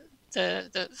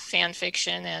the fan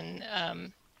fiction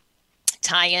and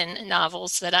tie-in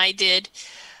novels that I did.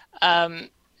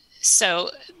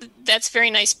 So that's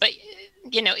very nice. But,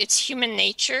 it's human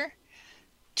nature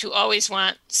to always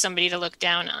want somebody to look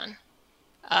down on.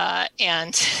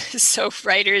 And so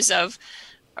writers of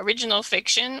original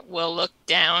fiction will look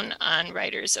down on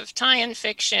writers of tie-in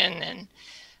fiction, and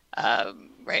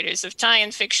writers of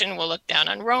tie-in fiction will look down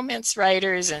on romance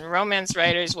writers, and romance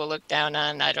writers will look down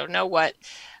on I don't know what.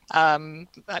 I'm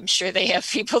sure they have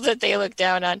people that they look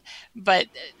down on, but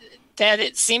that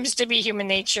it seems to be human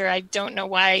nature. I don't know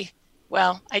why.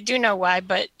 Well, I do know why,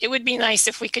 but it would be nice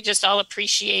if we could just all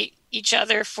appreciate each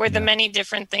other for the many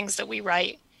different things that we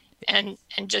write and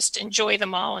just enjoy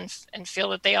them all and feel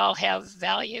that they all have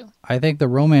value. I think the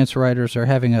romance writers are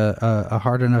having a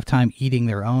hard enough time eating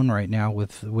their own right now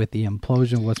with the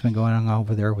implosion of what's been going on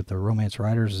over there with the Romance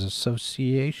Writers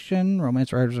Association,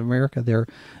 Romance Writers of America,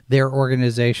 their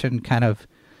organization kind of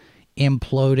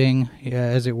imploding,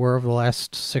 as it were, over the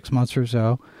last 6 months or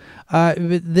so. But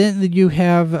then you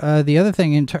have the other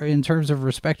thing in terms of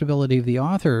respectability of the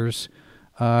authors.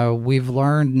 We've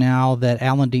learned now that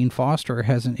Alan Dean Foster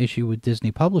has an issue with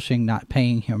Disney Publishing not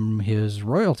paying him his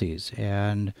royalties,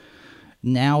 and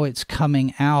now it's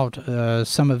coming out,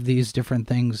 some of these different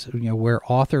things, where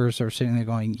authors are sitting there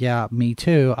going, yeah, me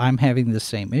too, I'm having the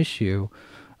same issue.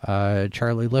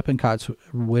 Charlie Lippincot's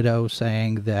widow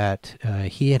saying that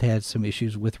he had some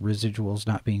issues with residuals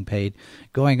not being paid,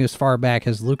 going as far back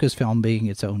as Lucasfilm being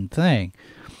its own thing.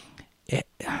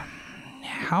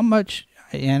 How much...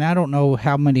 And I don't know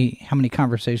how many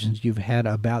conversations you've had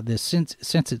about this since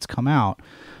it's come out,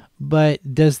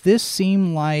 but does this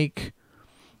seem like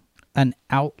an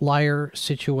outlier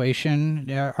situation?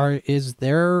 Is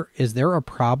there a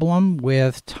problem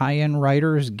with tie-in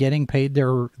writers getting paid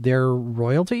their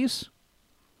royalties?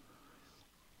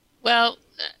 Well,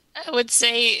 I would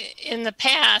say in the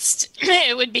past,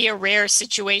 it would be a rare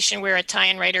situation where a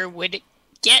tie-in writer would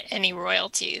get any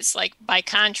royalties, like by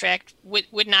contract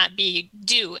would not be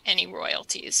due any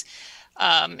royalties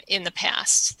in the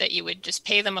past, that you would just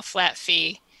pay them a flat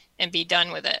fee and be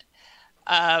done with it.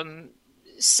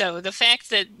 So the fact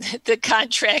that the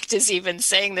contract is even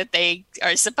saying that they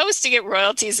are supposed to get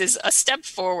royalties is a step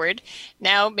forward.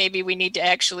 Now maybe we need to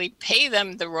actually pay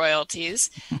them the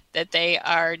royalties that they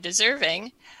are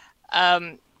deserving.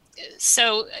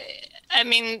 So I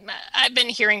mean, I've been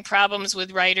hearing problems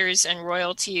with writers and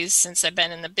royalties since I've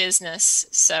been in the business.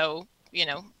 So,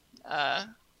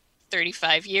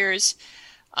 35 years,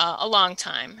 a long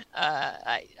time.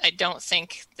 I don't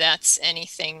think that's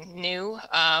anything new.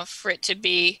 For it to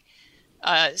be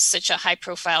such a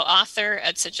high-profile author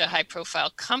at such a high-profile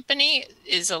company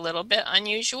is a little bit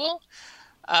unusual.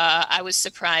 I was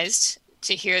surprised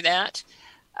to hear that.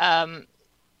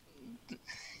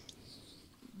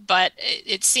 But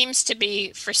it seems to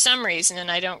be, for some reason, and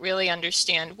I don't really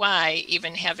understand why,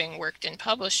 even having worked in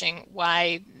publishing,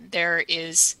 why there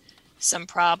is some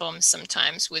problems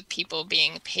sometimes with people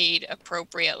being paid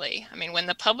appropriately. I mean, when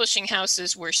the publishing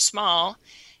houses were small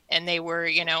and they were,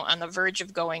 on the verge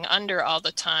of going under all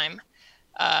the time,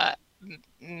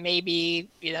 maybe,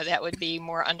 that would be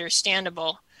more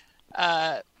understandable.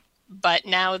 But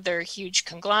now they're huge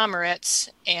conglomerates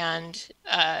and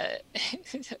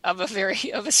of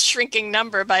a shrinking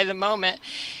number by the moment.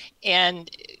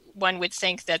 And one would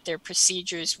think that their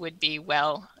procedures would be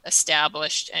well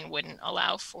established and wouldn't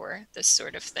allow for this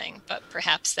sort of thing. But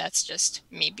perhaps that's just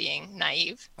me being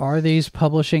naive. Are these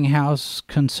publishing house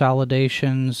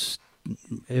consolidations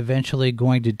eventually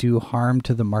going to do harm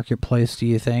to the marketplace, do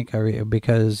you think?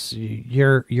 Because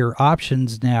your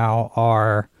options now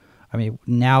are... I mean,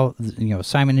 now,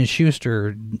 Simon &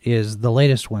 Schuster is the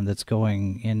latest one that's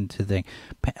going into the,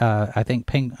 I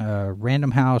think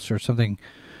Random House or something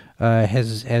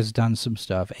has done some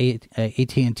stuff.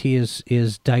 AT&T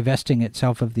is divesting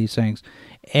itself of these things.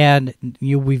 And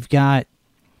we've got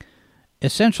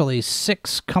essentially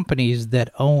 6 companies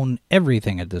that own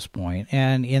everything at this point.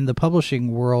 And in the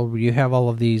publishing world, you have all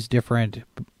of these different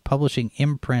publishing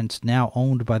imprints now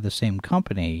owned by the same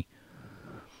company.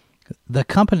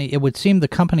 It would seem the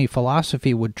company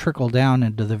philosophy would trickle down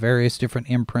into the various different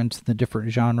imprints, the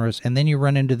different genres, and then you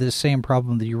run into this same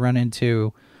problem that you run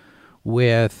into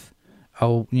with,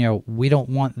 we don't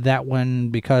want that one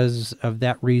because of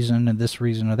that reason and this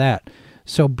reason or that.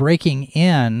 So breaking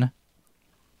in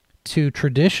to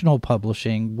traditional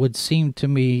publishing would seem to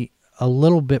me a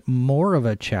little bit more of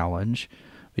a challenge,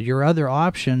 but your other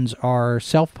options are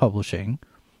self-publishing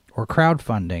or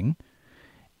crowdfunding.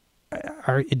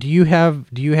 Do you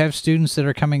have students that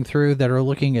are coming through that are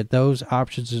looking at those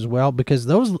options as well? Because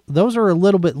those are a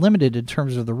little bit limited in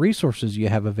terms of the resources you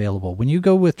have available. When you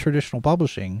go with traditional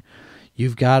publishing,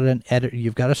 you've got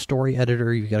you've got a story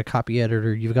editor, you've got a copy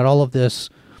editor, you've got all of this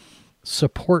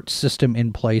support system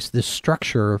in place, this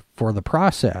structure for the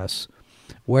process.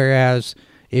 Whereas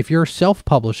if you're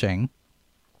self-publishing,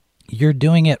 you're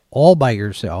doing it all by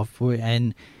yourself,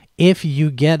 and if you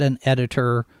get an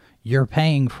editor, you're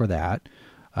paying for that.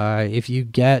 If you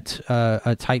get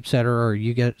a typesetter or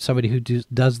you get somebody who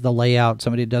does the layout,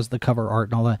 somebody who does the cover art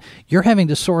and all that, you're having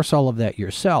to source all of that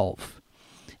yourself.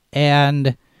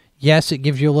 And yes, it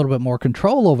gives you a little bit more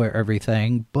control over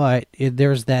everything, but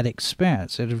there's that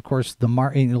expense. And of course,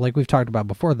 like we've talked about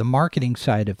before, the marketing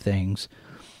side of things,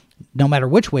 no matter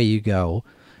which way you go,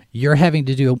 you're having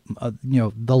to do,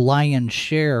 the lion's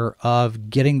share of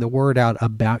getting the word out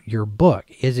about your book.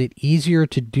 Is it easier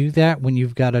to do that when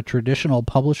you've got a traditional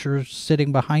publisher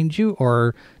sitting behind you,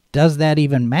 or does that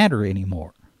even matter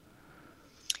anymore?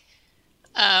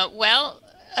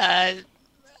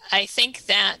 I think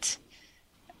that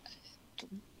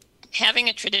having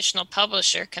a traditional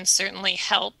publisher can certainly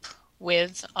help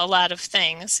with a lot of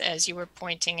things, as you were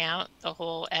pointing out, the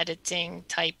whole editing,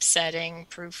 typesetting,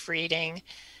 proofreading,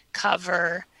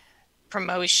 cover,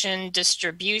 promotion,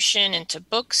 distribution into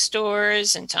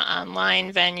bookstores, into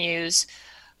online venues,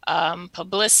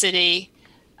 publicity.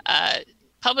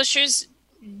 Publishers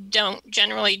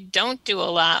generally don't do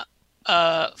a lot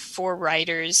for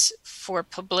writers for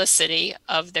publicity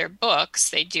of their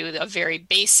books. They do a very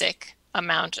basic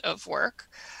amount of work.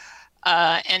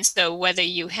 And so whether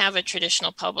you have a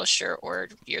traditional publisher or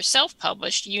you're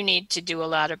self-published, you need to do a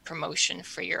lot of promotion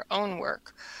for your own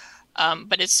work.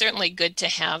 But it's certainly good to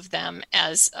have them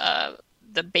as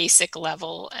the basic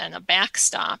level and a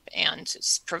backstop and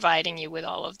providing you with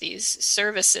all of these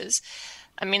services.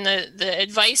 I mean, the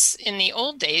advice in the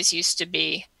old days used to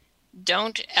be,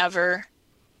 don't ever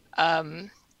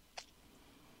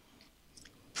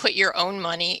put your own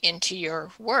money into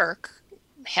your work.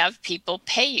 Have people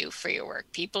pay you for your work.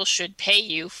 People should pay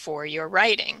you for your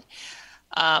writing.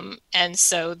 And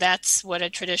so that's what a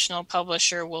traditional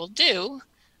publisher will do,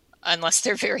 unless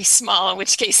they're very small, in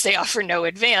which case they offer no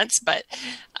advance. But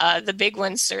the big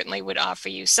ones certainly would offer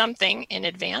you something in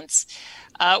advance.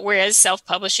 Whereas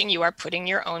self-publishing, you are putting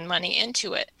your own money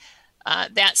into it.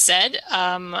 That said,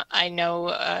 I know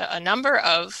a number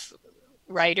of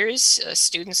writers,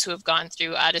 students who have gone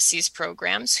through Odyssey's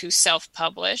programs, who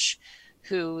self-publish,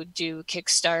 who do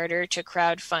Kickstarter to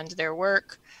crowdfund their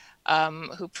work,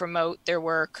 who promote their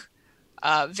work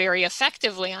very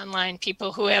effectively online,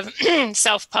 people who have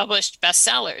self-published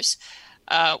bestsellers,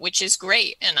 which is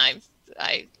great. And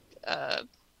I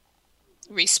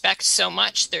respect so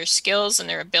much their skills and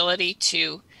their ability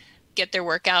to get their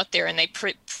work out there, and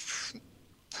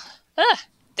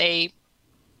they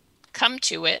come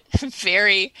to it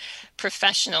very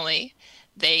professionally.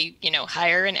 They,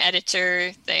 hire an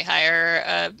editor, they hire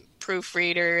a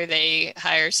proofreader, they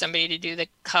hire somebody to do the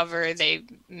cover, they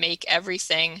make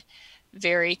everything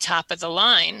very top of the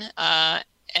line,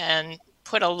 and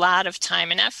put a lot of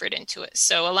time and effort into it.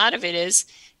 So a lot of it is,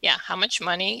 how much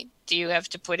money do you have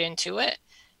to put into it?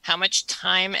 How much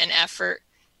time and effort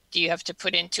do you have to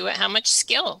put into it? How much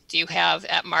skill do you have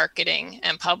at marketing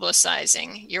and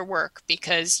publicizing your work?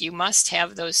 Because you must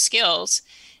have those skills.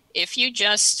 If you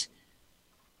just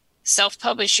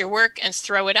self-publish your work and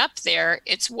throw it up there,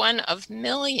 it's one of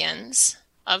millions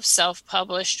of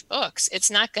self-published books. It's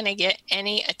not going to get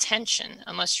any attention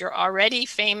unless you're already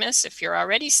famous. If you're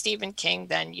already Stephen King,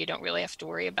 then you don't really have to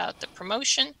worry about the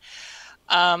promotion.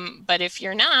 But if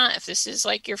you're not, if this is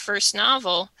like your first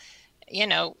novel,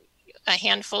 a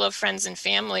handful of friends and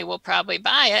family will probably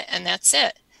buy it, and that's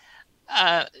it.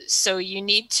 So you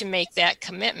need to make that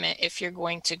commitment if you're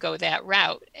going to go that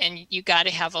route. And you got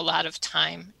to have a lot of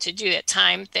time to do that,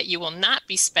 time that you will not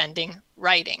be spending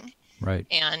writing. Right.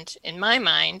 And in my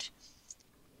mind,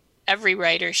 every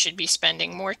writer should be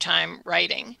spending more time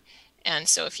writing. And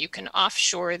so if you can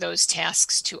offshore those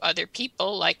tasks to other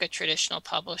people, like a traditional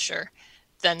publisher,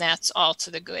 then that's all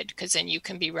to the good, because then you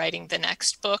can be writing the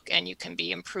next book and you can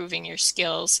be improving your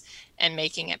skills and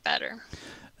making it better.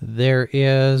 There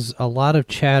is a lot of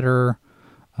chatter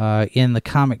in the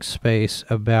comic space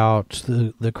about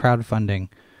the crowdfunding,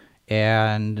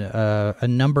 and a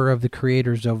number of the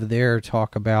creators over there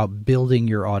talk about building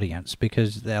your audience,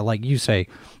 because like you say,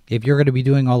 if you're going to be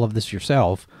doing all of this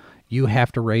yourself, you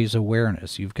have to raise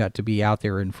awareness. You've got to be out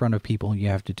there in front of people, and you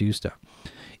have to do stuff.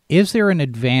 Is there an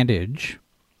advantage?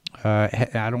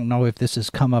 I don't know if this has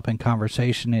come up in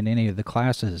conversation in any of the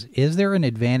classes. Is there an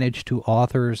advantage to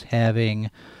authors having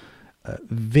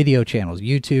video channels,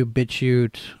 YouTube,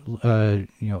 BitChute?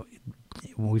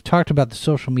 We've talked about the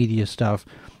social media stuff,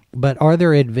 but are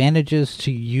there advantages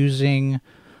to using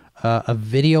a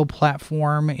video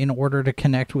platform in order to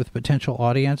connect with potential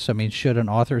audience? I mean, should an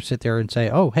author sit there and say,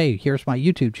 "Oh, hey, here's my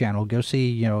YouTube channel. Go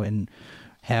see," and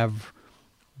have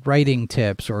writing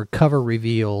tips or cover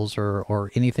reveals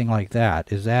or anything like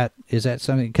that? Is that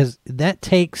something? Because that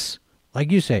takes,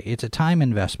 like you say, it's a time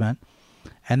investment,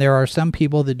 and there are some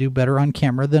people that do better on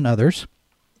camera than others.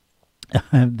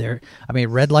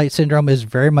 Red light syndrome is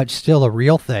very much still a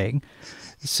real thing.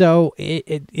 So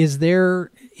is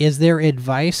there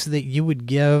advice that you would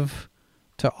give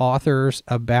to authors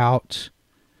about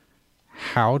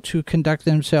how to conduct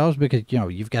themselves, because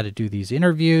you've got to do these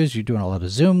interviews, you're doing a lot of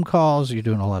Zoom calls, you're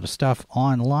doing a lot of stuff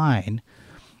online.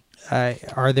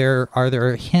 Are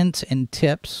there hints and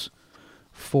tips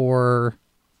for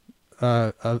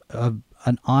an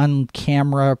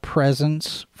on-camera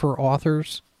presence for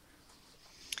authors?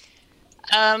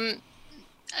 I'm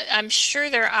sure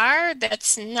there are.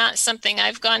 That's not something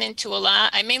I've gone into a lot.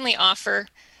 I mainly offer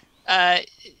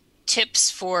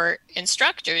tips for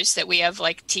instructors that we have,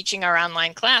 like teaching our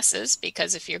online classes,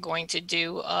 because if you're going to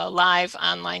do a live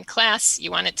online class, you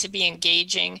want it to be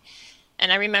engaging.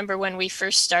 And I remember when we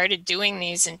first started doing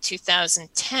these in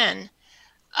 2010,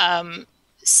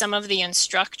 some of the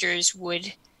instructors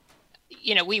would,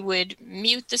 we would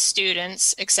mute the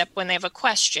students except when they have a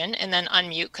question, and then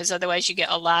unmute, because otherwise you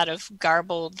get a lot of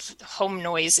garbled home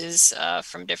noises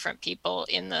from different people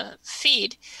in the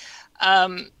feed.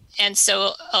 And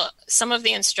so some of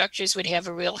the instructors would have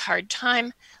a real hard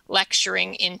time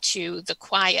lecturing into the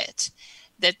quiet,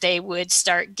 that they would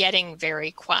start getting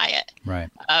very quiet, right?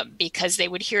 Because they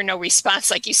would hear no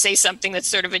response. Like you say something that's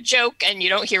sort of a joke and you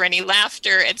don't hear any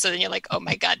laughter. And so then you're like, oh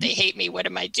my God, they hate me. What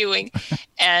am I doing?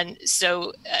 And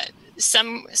so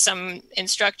some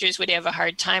instructors would have a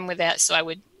hard time with that. So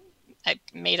I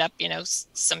made up,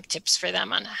 some tips for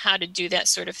them on how to do that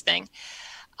sort of thing.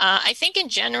 I think in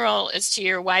general, as to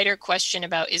your wider question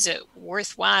about, is it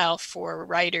worthwhile for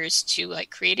writers to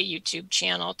create a YouTube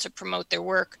channel to promote their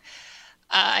work?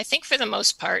 I think for the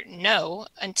most part, no,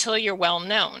 until you're well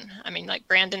known. I mean, like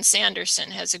Brandon Sanderson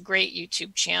has a great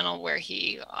YouTube channel where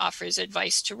he offers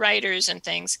advice to writers and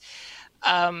things,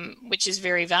 which is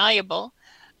very valuable.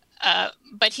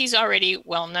 But he's already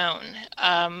well known.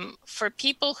 For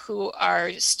people who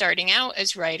are starting out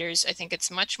as writers, I think it's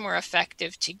much more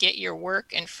effective to get your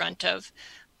work in front of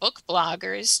book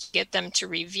bloggers, get them to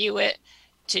review it,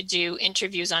 to do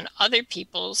interviews on other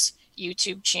people's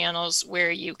YouTube channels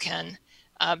where you can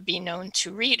be known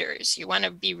to readers. You want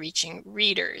to be reaching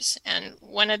readers. And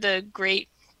one of the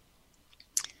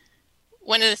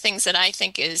things that I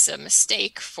think is a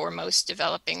mistake for most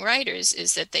developing writers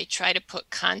is that they try to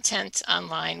put content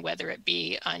online, whether it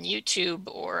be on YouTube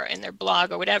or in their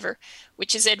blog or whatever,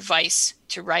 which is advice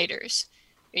to writers.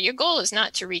 Your goal is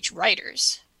not to reach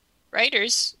writers.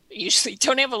 Writers usually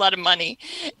don't have a lot of money.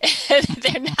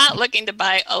 They're not looking to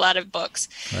buy a lot of books.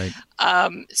 Right.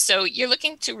 So you're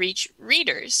looking to reach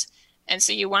readers. And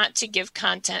so you want to give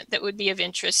content that would be of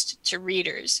interest to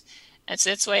readers. And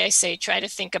so that's why I say try to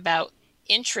think about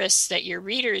interests that your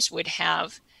readers would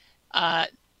have.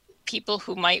 People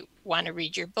who might want to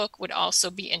read your book would also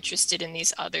be interested in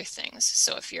these other things.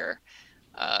 So if you're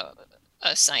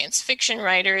a science fiction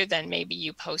writer, then maybe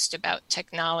you post about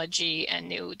technology and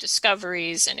new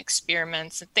discoveries and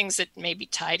experiments and things that maybe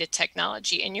tie to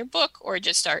technology in your book or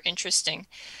just are interesting.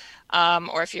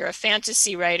 Or if you're a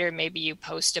fantasy writer, maybe you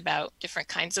post about different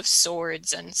kinds of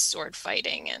swords and sword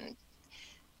fighting and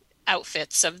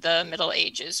outfits of the Middle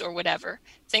Ages or whatever,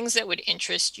 things that would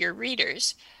interest your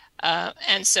readers.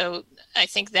 And so I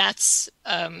think that's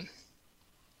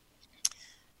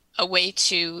a way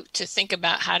to think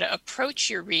about how to approach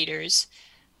your readers.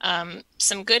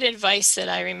 Some good advice that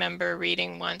I remember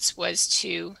reading once was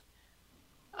to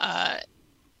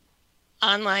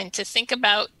online to think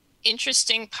about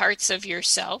interesting parts of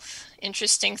yourself,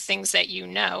 interesting things that you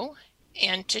know,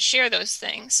 and to share those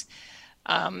things.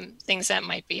 Things that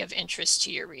might be of interest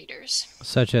to your readers.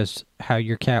 Such as how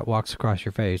your cat walks across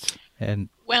your face and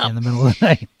in the middle of the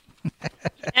night.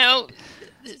 Now,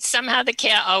 somehow the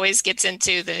cat always gets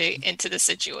into the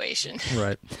situation.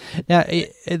 Right. Now,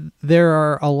 there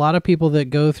are a lot of people that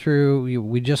go through.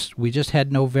 We just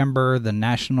had November, the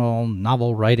National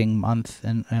Novel Writing Month,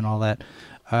 and all that.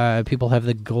 People have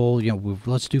the goal.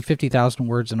 Let's do 50,000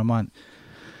 words in a month.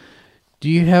 Do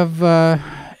you have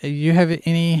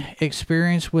any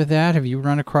experience with that? Have you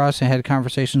run across and had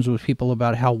conversations with people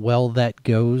about how well that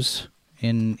goes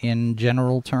in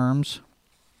general terms?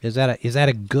 Is that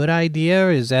a good idea?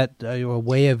 Is that a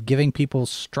way of giving people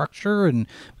structure? And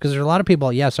because there's a lot of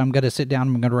people, yes, I'm going to sit down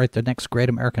and I'm going to write the next great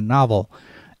American novel,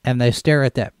 and they stare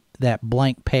at that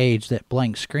blank page, that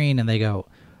blank screen, and they go,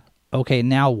 okay,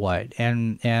 now what?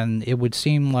 And it would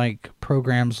seem like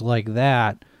programs like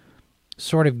that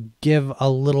sort of give a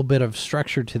little bit of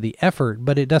structure to the effort,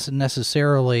 but it doesn't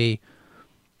necessarily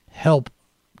help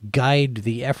guide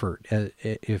the effort,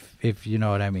 if you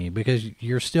know what I mean, because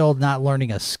you're still not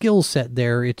learning a skill set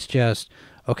there. It's just,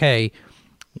 okay,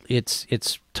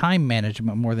 it's time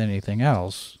management more than anything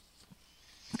else.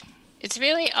 It's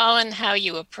really all in how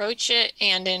you approach it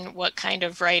and in what kind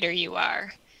of writer you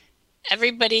are.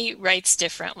 Everybody writes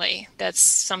differently. That's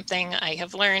something I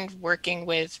have learned working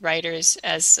with writers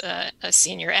as a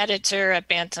senior editor at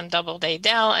Bantam Doubleday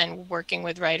Dell and working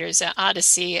with writers at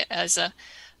Odyssey as a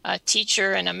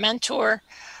teacher and a mentor.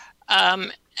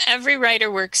 Every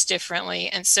writer works differently,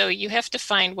 and so you have to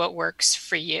find what works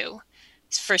for you.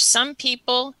 For some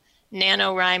people,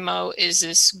 NaNoWriMo is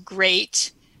this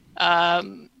great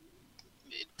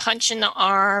punch in the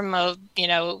arm, a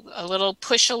little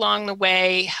push along the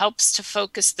way, helps to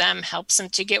focus them, helps them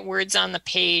to get words on the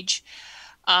page.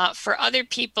 For other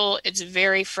people, it's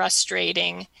very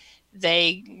frustrating.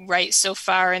 They write so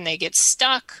far and they get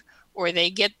stuck, or they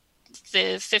get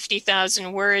the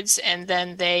 50,000 words and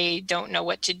then they don't know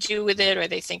what to do with it, or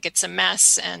they think it's a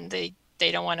mess and they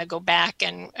don't want to go back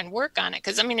and work on it.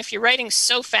 Because, I mean, if you're writing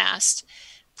so fast,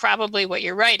 probably what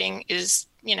you're writing is,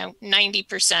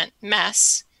 90%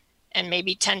 mess and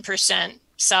maybe 10%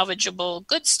 salvageable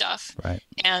good stuff. Right.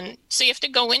 And so you have to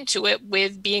go into it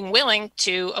with being willing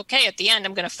to, okay, at the end,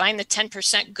 I'm going to find the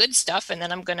 10% good stuff and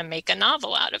then I'm going to make a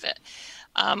novel out of it.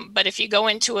 But if you go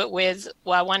into it with,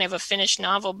 well, I want to have a finished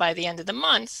novel by the end of the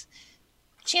month,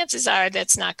 chances are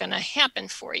that's not going to happen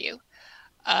for you.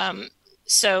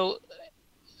 So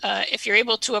if you're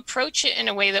able to approach it in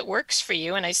a way that works for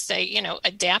you, and I say,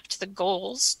 adapt the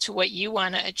goals to what you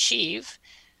want to achieve,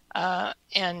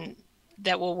 and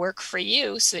that will work for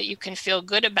you so that you can feel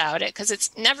good about it. Because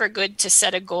it's never good to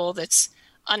set a goal that's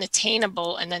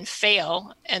unattainable and then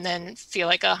fail and then feel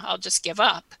like, oh, I'll just give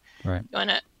up. Right. You want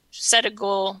to set a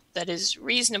goal that is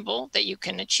reasonable, that you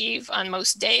can achieve on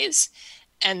most days,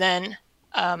 and then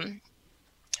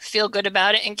feel good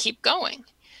about it and keep going.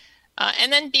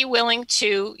 And then be willing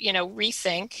to,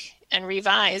 rethink and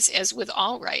revise, as with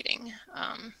all writing.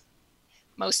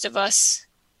 Most of us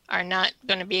are not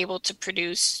going to be able to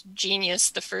produce genius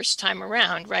the first time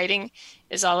around. Writing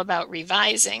is all about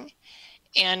revising.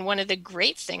 And one of the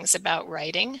great things about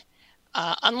writing,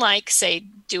 unlike, say,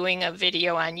 doing a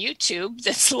video on YouTube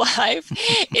that's live,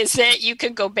 is that you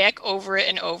can go back over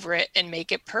it and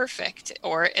make it perfect,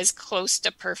 or as close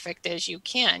to perfect as you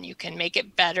can. You can make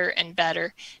it better and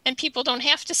better. And people don't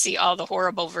have to see all the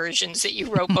horrible versions that you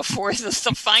wrote before the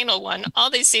final one. All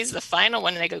they see is the final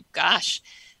one and they go, gosh,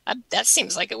 that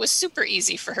seems like it was super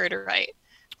easy for her to write.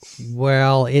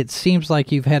 Well, it seems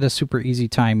like you've had a super easy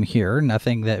time here.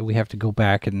 Nothing that we have to go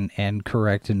back and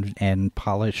correct and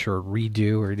polish or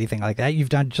redo or anything like that. You've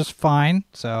done just fine.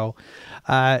 So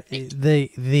the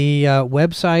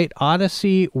website,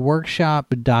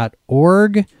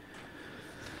 odysseyworkshop.org.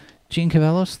 Gene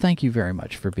Cavellos, thank you very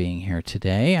much for being here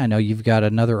today. I know you've got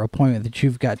another appointment that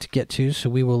you've got to get to, so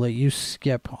we will let you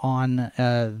skip on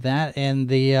that. And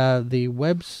the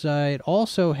website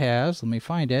also has, let me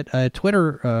find it, a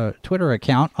Twitter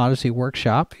account. Odyssey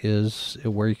Workshop is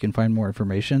where you can find more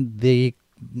information. The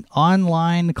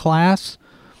online class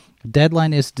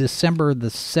deadline is December the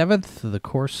 7th. The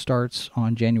course starts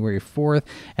on January 4th.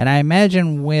 And I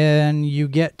imagine when you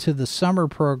get to the summer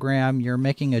program, you're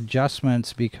making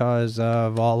adjustments because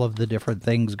of all of the different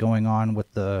things going on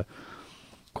with the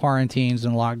quarantines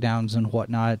and lockdowns and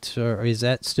whatnot. Or is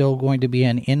that still going to be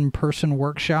an in-person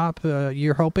workshop,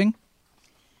 you're hoping?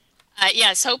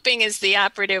 Yes, hoping is the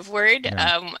operative word.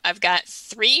 Yeah. I've got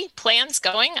 3 plans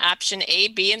going, option A,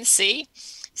 B, and C.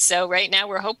 So right now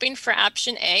we're hoping for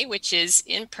option A, which is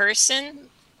in person,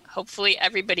 hopefully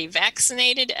everybody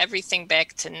vaccinated, everything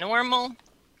back to normal,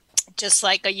 just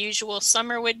like a usual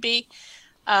summer would be.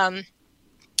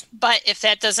 But if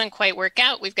that doesn't quite work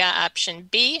out, we've got option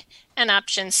B and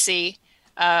option C.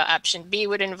 Option B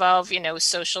would involve,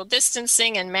 social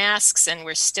distancing and masks, and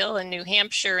we're still in New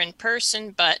Hampshire in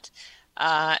person, but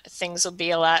things will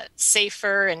be a lot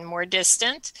safer and more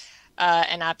distant.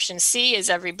 And option C is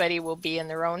everybody will be in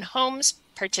their own homes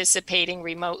participating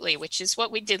remotely, which is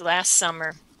what we did last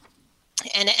summer.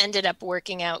 And it ended up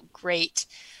working out great.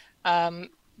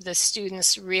 The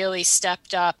students really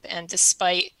stepped up, and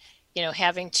despite,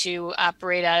 having to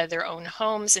operate out of their own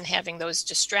homes and having those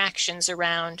distractions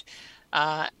around,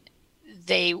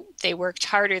 they worked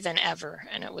harder than ever,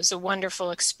 and it was a wonderful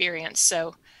experience.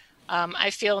 So I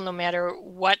feel no matter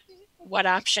what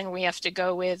option we have to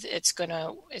go with, it's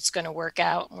gonna work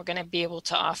out, and we're gonna be able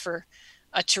to offer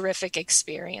a terrific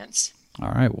experience.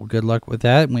 All right. Well, good luck with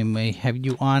that. We may have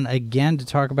you on again to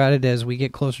talk about it as we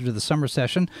get closer to the summer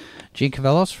session. Gene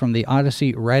Cavellos from the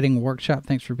Odyssey Writing Workshop,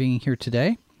 thanks for being here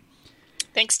today.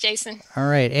 Thanks, Jason. All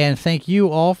right, and thank you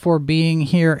all for being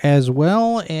here as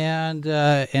well and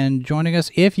joining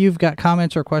us. If you've got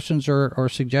comments or questions or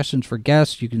suggestions for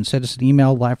guests, you can send us an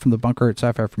email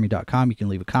livefromthebunker@sci-fi4me.com. You can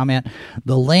leave a comment.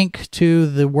 The link to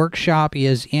the workshop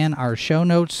is in our show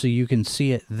notes, so you can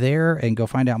see it there and go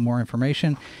find out more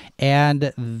information.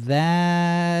 And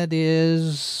that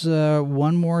is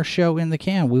one more show in the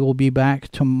can. We will be back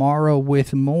tomorrow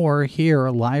with more here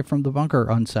live from the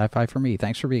bunker on Sci-Fi For Me.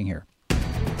 Thanks for being here.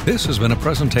 This has been a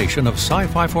presentation of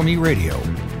Sci-Fi For Me Radio.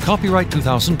 Copyright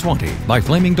 2020 by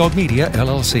Flaming Dog Media,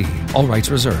 LLC. All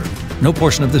rights reserved. No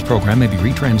portion of this program may be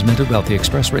retransmitted without the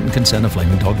express written consent of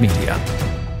Flaming Dog Media.